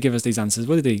conversations I mean- if they give us these answers,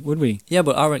 would we? yeah,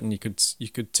 but I reckon you could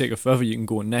take it further. You can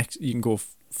go next. You can go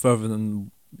further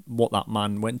than what that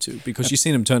man went to, because you've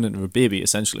seen him turn into a baby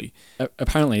essentially.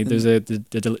 Apparently, there's a the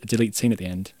delete scene at the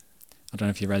end. I don't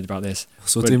know if you read about this.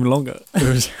 So it's But- even longer.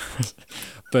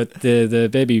 But the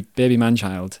baby man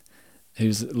child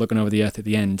who's looking over the earth at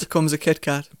the end Becomes a Kit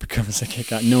Kat. becomes a Kit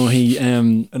Kat. No, he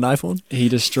An iPhone. he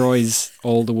destroys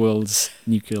all the world's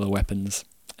nuclear weapons,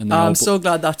 and they all I'm so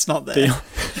glad that's not there.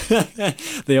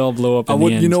 they all blow up. I In the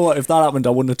would. end. You know what? If that happened, I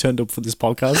wouldn't have turned up for this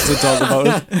podcast to talk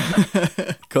about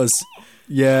it. Because,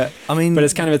 yeah, I mean, But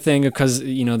it's kind of a thing because,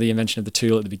 you know, the invention of the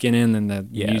tool at the beginning, and they're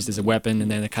Yeah. used as a weapon, and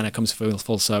then it kind of comes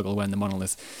full circle when the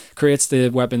monolith creates the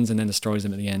weapons and then destroys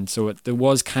them at the end. So there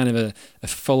was kind of a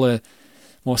fuller,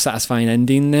 more satisfying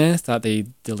ending there that they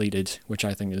deleted, which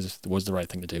I think was the right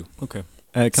thing to do. okay.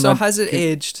 So has it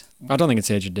aged? I don't think it's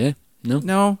aged a day. No.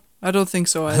 No, I don't think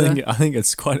so I either. think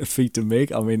it's quite a feat to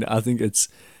make. I mean, I think it's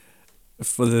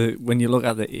when you look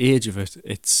at the age of it,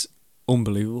 it's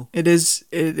unbelievable. It is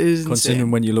Considering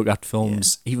insane. when you look at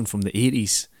films, even from the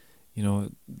 80s, you know,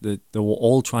 they were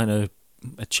all trying to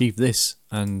achieve this,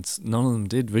 and none of them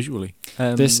did visually.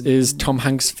 This is Tom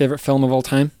Hanks' favourite film of all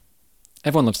time.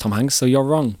 Everyone loves Tom Hanks, so you're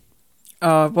wrong.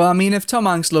 Well, I mean, if Tom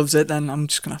Hanks loves it, then I'm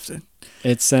just gonna have to.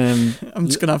 It's I'm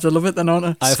just gonna have to love it then, aren't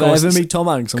I? If I ever meet Tom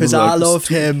Hanks, I'm Because gonna be I like, loved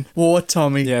him. What,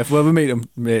 Tommy? Yeah, if we ever meet him,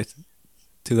 mate,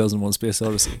 2001: Space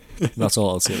Odyssey. That's all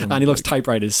I'll say. and he loves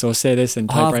typewriters, so say this in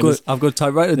Oh, I've typewriters. got a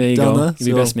typewriter There you down go. there.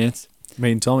 You'll be best mates.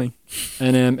 Me and Tommy.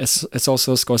 And it's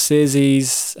also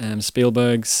Scorsese's,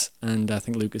 Spielberg's, and I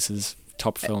think Lucas's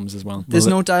top films as well. There's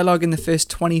no dialogue in the first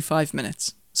 25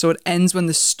 minutes. So it ends when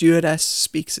the stewardess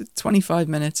speaks at 25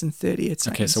 minutes and 38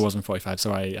 seconds. Okay, so it wasn't 45,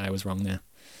 so I was wrong there.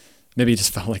 Maybe it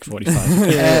just felt like 45.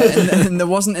 And there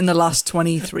wasn't in the last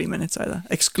 23 minutes either,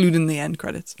 excluding the end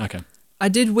credits. Okay. I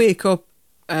did wake up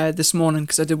this morning,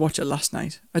 because I did watch it last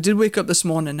night. I did wake up this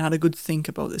morning and had a good think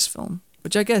about this film,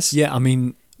 which I guess Yeah, I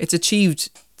mean, it's achieved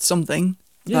something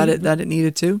Yeah, that it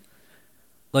needed to.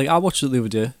 like, I watched it the other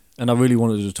day, and I really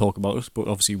wanted to talk about it, but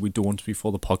obviously we don't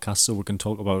before the podcast, so we can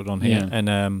talk about it on here. Yeah.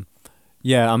 And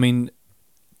yeah, I mean,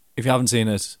 if you haven't seen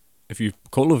it, if you a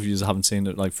couple of you haven't seen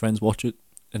it, like, friends, watch it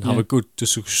and have Yeah. a good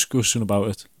discussion about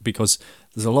it, because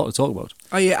there's a lot to talk about.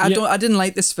 Oh yeah, I didn't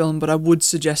like this film, but I would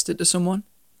suggest it to someone.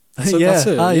 So that's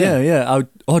it, yeah.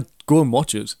 I'd go and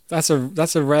watch it. That's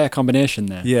a rare combination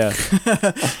there. Yeah.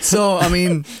 So I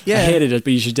mean, yeah, I hated it,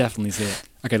 but you should definitely see it.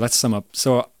 Okay, let's sum up.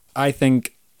 So I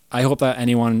hope that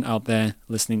anyone out there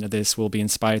listening to this will be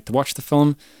inspired to watch the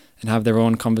film and have their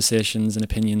own conversations and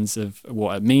opinions of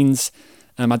what it means.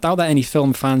 I doubt that any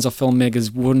film fans or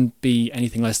filmmakers wouldn't be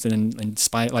anything less than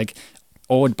inspired, like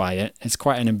awed by it. It's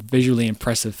quite a visually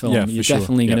impressive film. Yeah, You're for sure.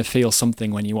 definitely going Yeah. to feel something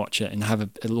when you watch it and have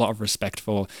a lot of respect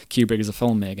for Kubrick as a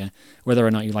filmmaker, whether or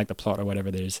not you like the plot or whatever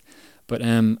it is. But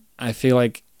I feel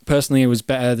like personally it was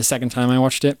better the second time I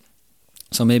watched it.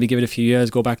 So maybe give it a few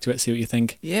years, go back to it, see what you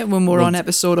think. yeah. When we're on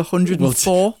episode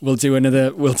 104, We'll do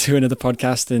another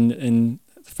podcast in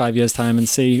 5 years' time and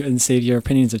see if your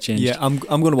opinions have changed. Yeah, I'm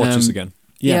going to watch this again.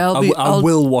 yeah, I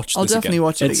will watch I'll this definitely again.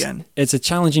 watch it It's- again. It's a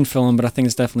challenging film, but I think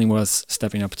it's definitely worth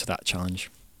stepping up to that challenge.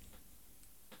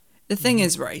 The thing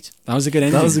is, right? That was a good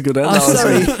ending. That was a good end. Oh,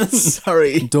 sorry,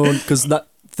 sorry. Don't, because that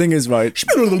thing is right.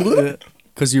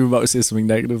 Because you were about to say something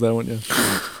negative there, weren't you?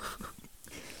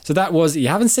 So that was, you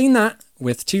haven't seen that,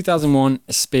 with 2001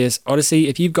 A Space Odyssey.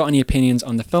 If you've got any opinions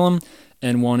on the film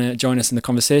and want to join us in the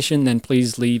conversation, then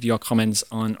please leave your comments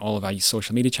on all of our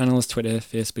social media channels, Twitter,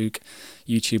 Facebook,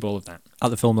 YouTube, all of that. At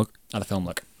the film look. At the Film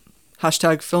Look.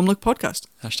 Hashtag Film Look Podcast.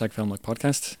 Hashtag Film Look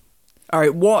Podcast. All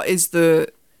right, what is the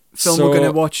film So- we're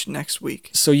going to watch next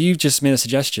week? So you've just made a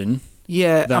suggestion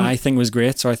Yeah, that I think was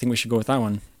great, so I think we should go with that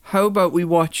one. how about we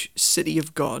watch City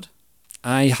of God?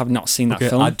 I have not seen that Okay,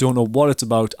 film. I don't know what it's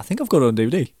about. I think I've got it on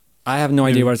DVD. I have no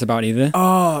idea what it's about either.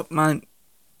 Oh man,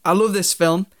 I love this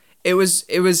film. It was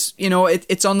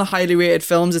it's on the highly rated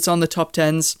films. It's on the top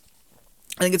 10s.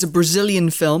 I think it's a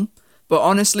Brazilian film, but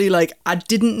honestly, like, I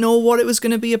didn't know what it was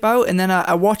going to be about, and then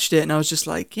I watched it and I was just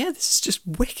like, yeah, this is just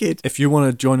wicked. If you want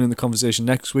to join in the conversation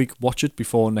next week, watch it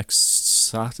before next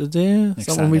Saturday. Is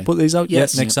that when we Saturday. put these out?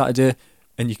 Yes. Yeah, next Saturday.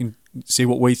 And you can see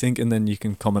what we think, and then you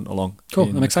can comment along. Cool, in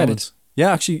I'm the excited. comments.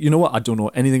 Yeah, actually, you know what? I don't know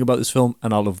anything about this film,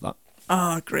 and I love that.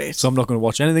 Ah, great. So I'm not going to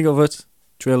watch anything of it.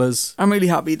 Trailers, I'm really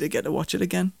happy to get to watch it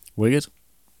again. weird.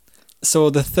 So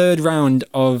the third round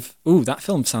of... Ooh, that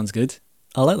film sounds good.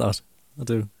 I like that. I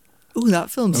do. Ooh, that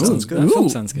film sounds Ooh, good. That film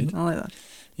sounds good. I like that.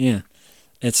 Yeah.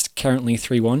 It's currently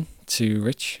 3-1 to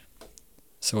Rich.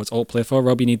 So it's all play for.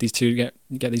 Rob, you need these two, get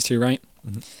these two right.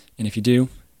 Mhm. And if you do,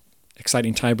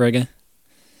 exciting tiebreaker.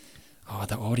 Oh,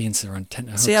 the audience are on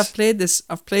tenterhooks. See, I've played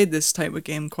this type of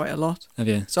game quite a lot, Have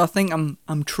you? so I think I'm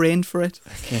trained for it.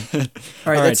 Okay. All right,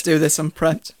 All right. let's do this. I'm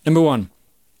prepped. Number 1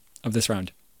 of this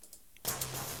round.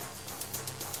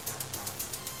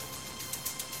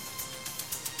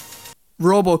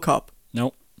 RoboCop.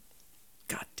 Nope.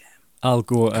 God damn. I'll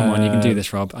go. Come on, you can do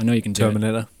this, Rob. I know you can do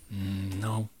Terminator. it.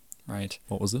 No. Right.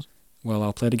 What was it? Well,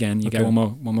 I'll play it again. You get Okay.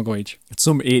 one more go each. It's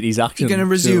some 80s action. You're gonna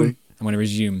resume. surely. I'm going to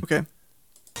resume. Okay.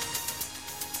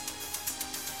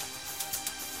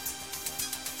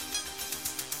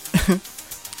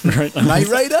 Right. Knight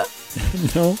Rider.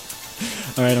 No.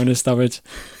 All right, I'm going to stop it.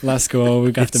 Last go.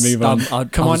 We've got to move on.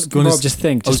 Come on, Rob, just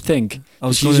think. Just think. I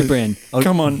was Just use your gonna- brain.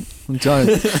 Come on. I'm trying.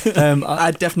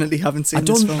 I definitely haven't seen I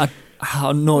this don't.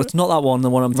 film. No, it's not that one. The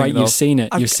one I'm Right, thinking you've of. seen it.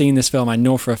 I've- You've seen this film. I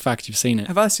know for a fact you've seen it.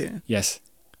 Have I seen it? Yes.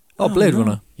 Oh, Blade no.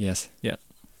 Runner. Yes.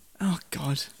 Oh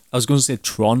God. I was going to say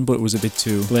Tron, but it was a bit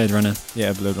too. Blade Runner.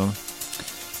 Yeah, Blade Runner.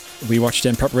 We watched it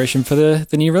in preparation for the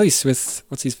new release with,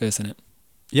 what's his face in it?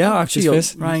 Yeah, What's actually,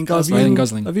 his face? Ryan have Gosling. Ryan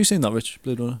Gosling. Have you seen that, Rich?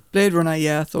 Blade Runner. Blade Runner.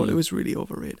 Yeah, I thought Yeah. it was really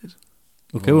overrated.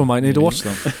 Okay, we might need to watch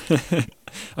that.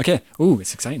 Okay. Ooh,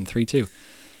 it's exciting. 3-2.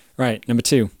 Right, number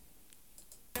 2.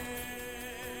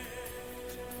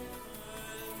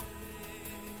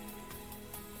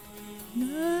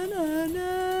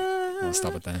 I'll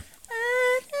stop it there.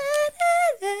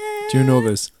 Do you know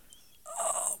this?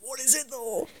 What is it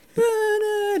though?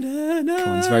 Come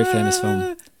on, it's a very famous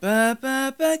film.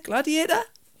 Gladiator.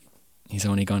 He's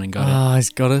only gone and got it. Ah, he's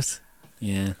got it.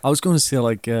 Yeah. I was going to say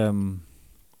like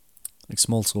Like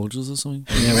Small Soldiers or something.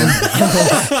 Yeah,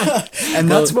 well,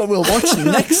 And that's what we'll watch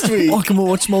next week. Oh, can we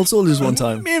watch Small Soldiers one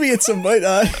time? Maybe it's something like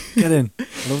that. Get in.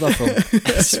 I love that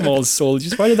film. Small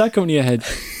Soldiers. Why did that come to your head?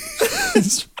 I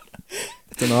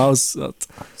don't know.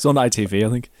 It's on ITV, I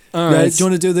think. All Yeah, right. do you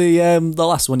want to do the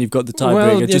last one? You've got the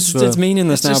tiebreaker. Well, just it's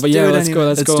meaningless now, just but do yeah, it let's anyway. go.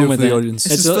 Let's go do on it with for the it. audience.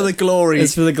 It's just for the glory.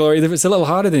 It's for the glory. It's a little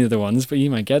harder than the other ones, but you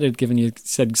might get it, given you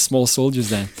said Small Soldiers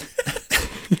there.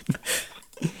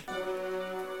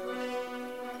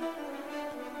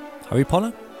 Harry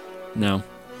Potter? No.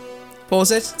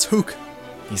 Pause it. It's Hook.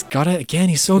 He's got it again.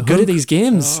 He's so good at these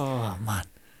games. Oh, man.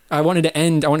 I wanted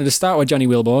to start with Johnny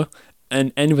Wilbur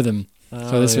and end with him.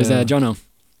 So this was Jono.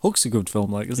 Hook's a good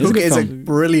film, like, isn't It's a Hook good is a film.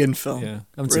 brilliant film. Yeah, I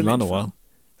haven't seen that in a while.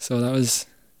 So that was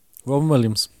Robin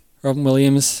Williams. Robin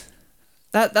Williams.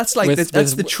 That's like With-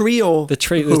 that's with the trio. The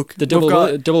tree, Hook. the We've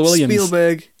got double Williams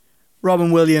Spielberg,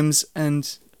 Robin Williams,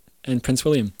 and Prince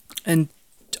William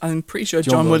I'm pretty sure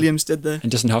John John Williams. Williams did the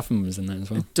and Dustin Hoffman was in there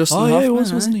as well. Dustin Oh, yeah, Hoffman. it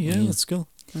was, wasn't he? aye. Yeah, let's go.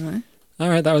 Aye. All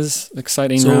right, that was an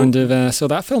exciting So- round of. So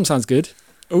that film sounds good.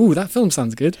 Oh, that film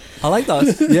sounds good. I like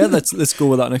that. Yeah, let's go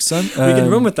with that next time. We can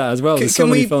run with that as well. There's so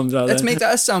many films out there. Let's make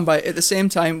that a soundbite. At the same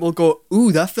time, we'll go,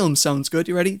 ooh, that film sounds good.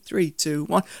 You ready? 3, 2,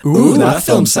 1. Ooh, that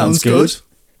film sounds good.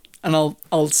 And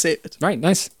I'll say it. Right,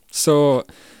 nice. So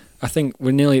I think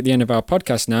we're nearly at the end of our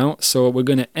podcast now. So we're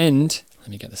going to end. Let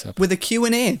me get this up. With a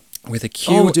Q&A. With a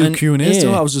Q Oh, we'll do and Q&A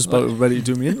still. A. I was just about ready to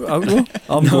do me. I No,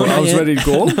 was not ready to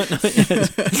go.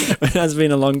 It has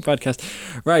been a long podcast.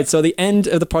 Right, so the end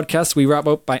of the podcast, we wrap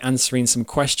up by answering some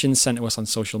questions sent to us on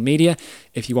social media.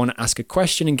 If you want to ask a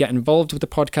question and get involved with the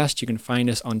podcast, you can find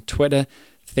us on Twitter,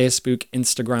 Facebook,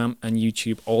 Instagram, and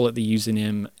YouTube, all at the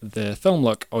username The Film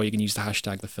Look, or you can use the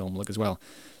hashtag The Film Look as well.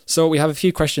 So we have a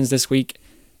few questions this week.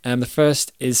 The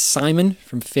first is Simon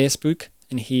from Facebook,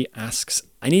 and he asks,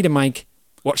 I need a mic.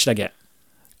 What should I get?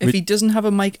 If he doesn't have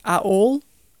a mic at all,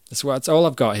 That's all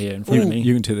I've got here in front of me.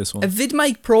 You can do this a one.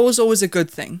 VidMic Pro is always a good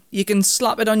thing. You can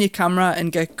slap it on your camera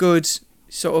and get good,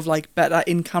 sort of like better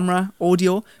in-camera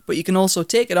audio, but you can also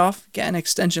take it off, get an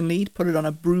extension lead, put it on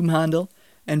a broom handle,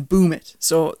 and boom it.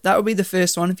 So that would be the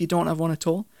first one if you don't have one at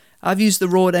all. I've used the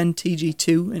Rode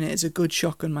NTG2, and it is a good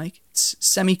shotgun mic. It's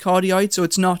semi-cardioid, so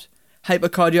it's not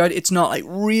hypercardioid. It's not like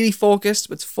really focused,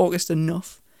 but it's focused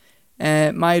enough.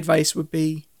 My advice would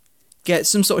be get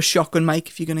some sort of shotgun mic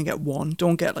if you're going to get one.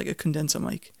 Don't get like a condenser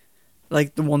mic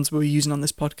like the ones we're using on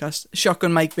this podcast. A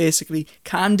shotgun mic basically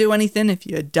can do anything if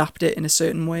you adapt it in a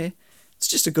certain way. It's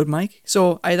just a good mic.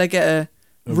 So either get a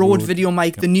Rode Video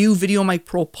Mic, the new Video Mic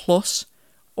Pro Plus,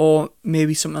 or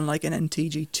maybe something like an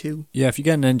NTG2. Yeah, if you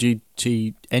get an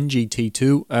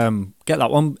NGT2, get that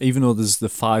one, even though there's the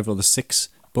 5 or the 6.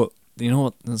 But you know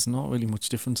what? There's not really much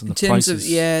difference in the terms prices.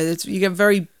 of, you get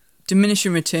very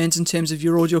diminishing returns in terms of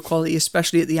your audio quality,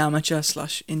 especially at the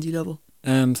amateur/indie level.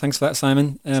 Thanks for that,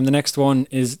 Simon. The next one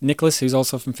is Nicholas, who's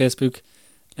also from Facebook.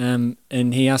 And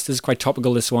he asked us, quite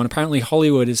topical, this one. Apparently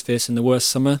Hollywood is facing the worst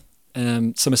summer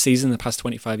season in the past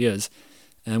 25 years.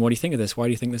 What do you think of this? Why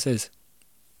do you think this is?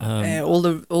 All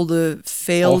the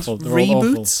failed Awful. They're all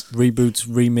reboots. Reboots,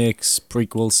 remakes,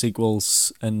 prequels,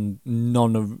 sequels, and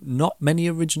not many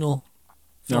original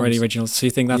films. Not really original. So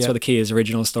you think that's Yeah. what the key is,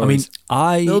 original stories?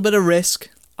 A little bit of risk.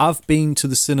 I've been to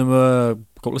the cinema a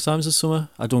couple of times this summer.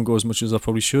 I don't go as much as I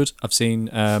probably should. I've seen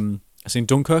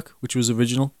Dunkirk, which was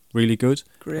original, really good.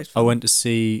 Great. I went to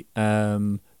see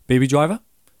Baby Driver,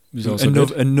 It was also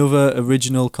good. another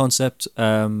original concept.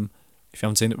 If you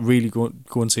haven't seen it, really go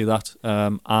and see that.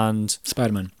 And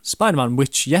Spider-Man,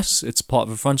 which, yes, it's part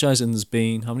of a franchise, and there's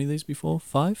been, how many of these before?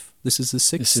 5? This is the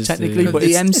 6th, This is technically. the- but Of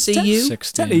the it's MCU?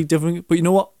 technically different. But you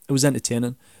know what? It was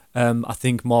entertaining. I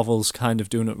think Marvel's kind of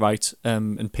doing it right,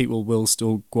 and people will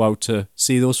still go out to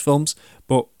see those films,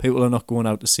 but people are not going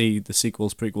out to see the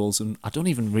sequels, prequels, and I don't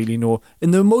even really know.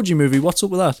 In the Emoji Movie, what's up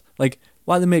with that? Like,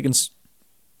 why are they making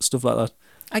stuff like that?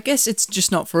 I guess it's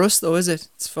just not for us though, is it?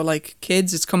 It's for like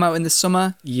kids. It's come out in the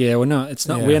summer. Yeah, we're not. It's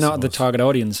not. Yeah, we're I not the suppose. target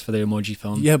audience for the Emoji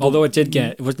film. Yeah, but- although it didn't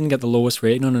get the lowest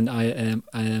rating on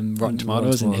Rotten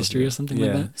Tomatoes in history yeah. or something Yeah,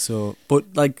 like that. so, but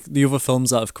like the other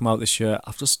films that have come out this year,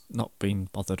 I've just not been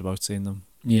bothered about seeing them.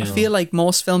 Yeah, I feel like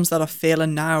most films that are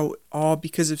failing now are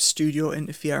because of studio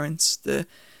interference.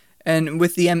 And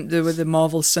with the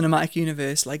Marvel Cinematic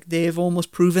Universe, like they've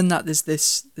almost proven that there's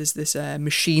this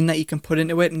machine that you can put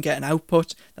into it and get an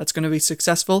output that's going to be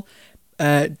successful.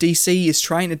 DC is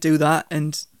trying to do that,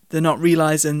 and they're not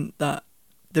realizing that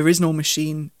there is no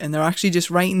machine, and they're actually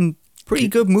just writing pretty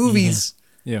good movies.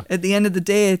 Yeah. At the end of the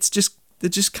day, they're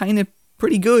just kind of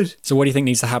pretty good. So what do you think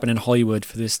needs to happen in Hollywood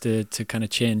for this to kind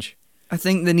of change? I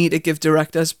think they need to give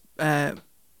directors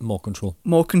More control.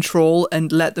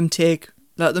 and let them take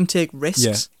risks.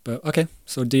 Yeah. But okay,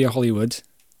 so dear Hollywood,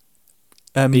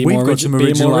 We've more got origi- some be more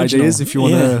original original. ideas if you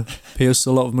want to pay us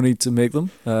a lot of money to make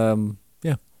them.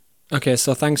 okay,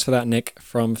 so thanks for that, Nick,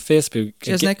 from Facebook.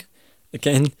 Cheers, Nick.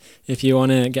 Again, if you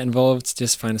want to get involved,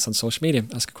 just find us on social media.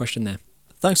 Ask a question there.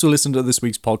 Thanks for listening to this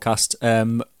week's podcast.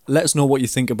 Let us know what you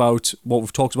think about what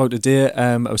we've talked about today,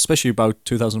 especially about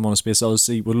 2001: A Space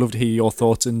Odyssey. We'd love to hear your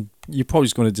thoughts, and you're probably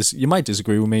just going to you might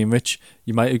disagree with me and Rich.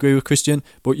 You might agree with Christian,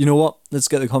 but you know what? Let's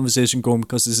get the conversation going,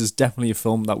 because this is definitely a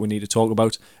film that we need to talk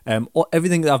about.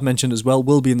 Everything that I've mentioned as well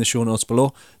will be in the show notes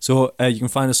below. So you can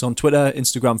find us on Twitter,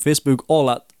 Instagram, Facebook, all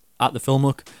at the Film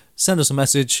Hook. Send us a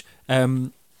message.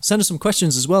 Send us some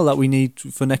questions as well that we need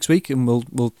for next week, and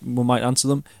we might answer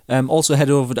them. Also,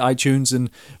 head over to iTunes and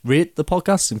rate the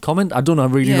podcast and comment. I don't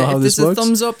really know how this works. If there's a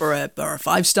thumbs up or a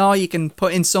 5-star you can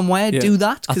put in somewhere, do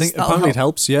that. I think apparently it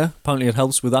helps. Yeah, apparently it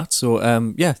helps with that. So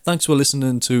thanks for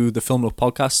listening to the Film Look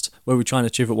podcast, where we're trying to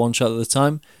achieve it one shot at a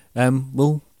time.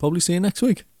 We'll probably see you next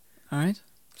week. All right.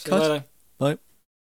 See you later. Bye.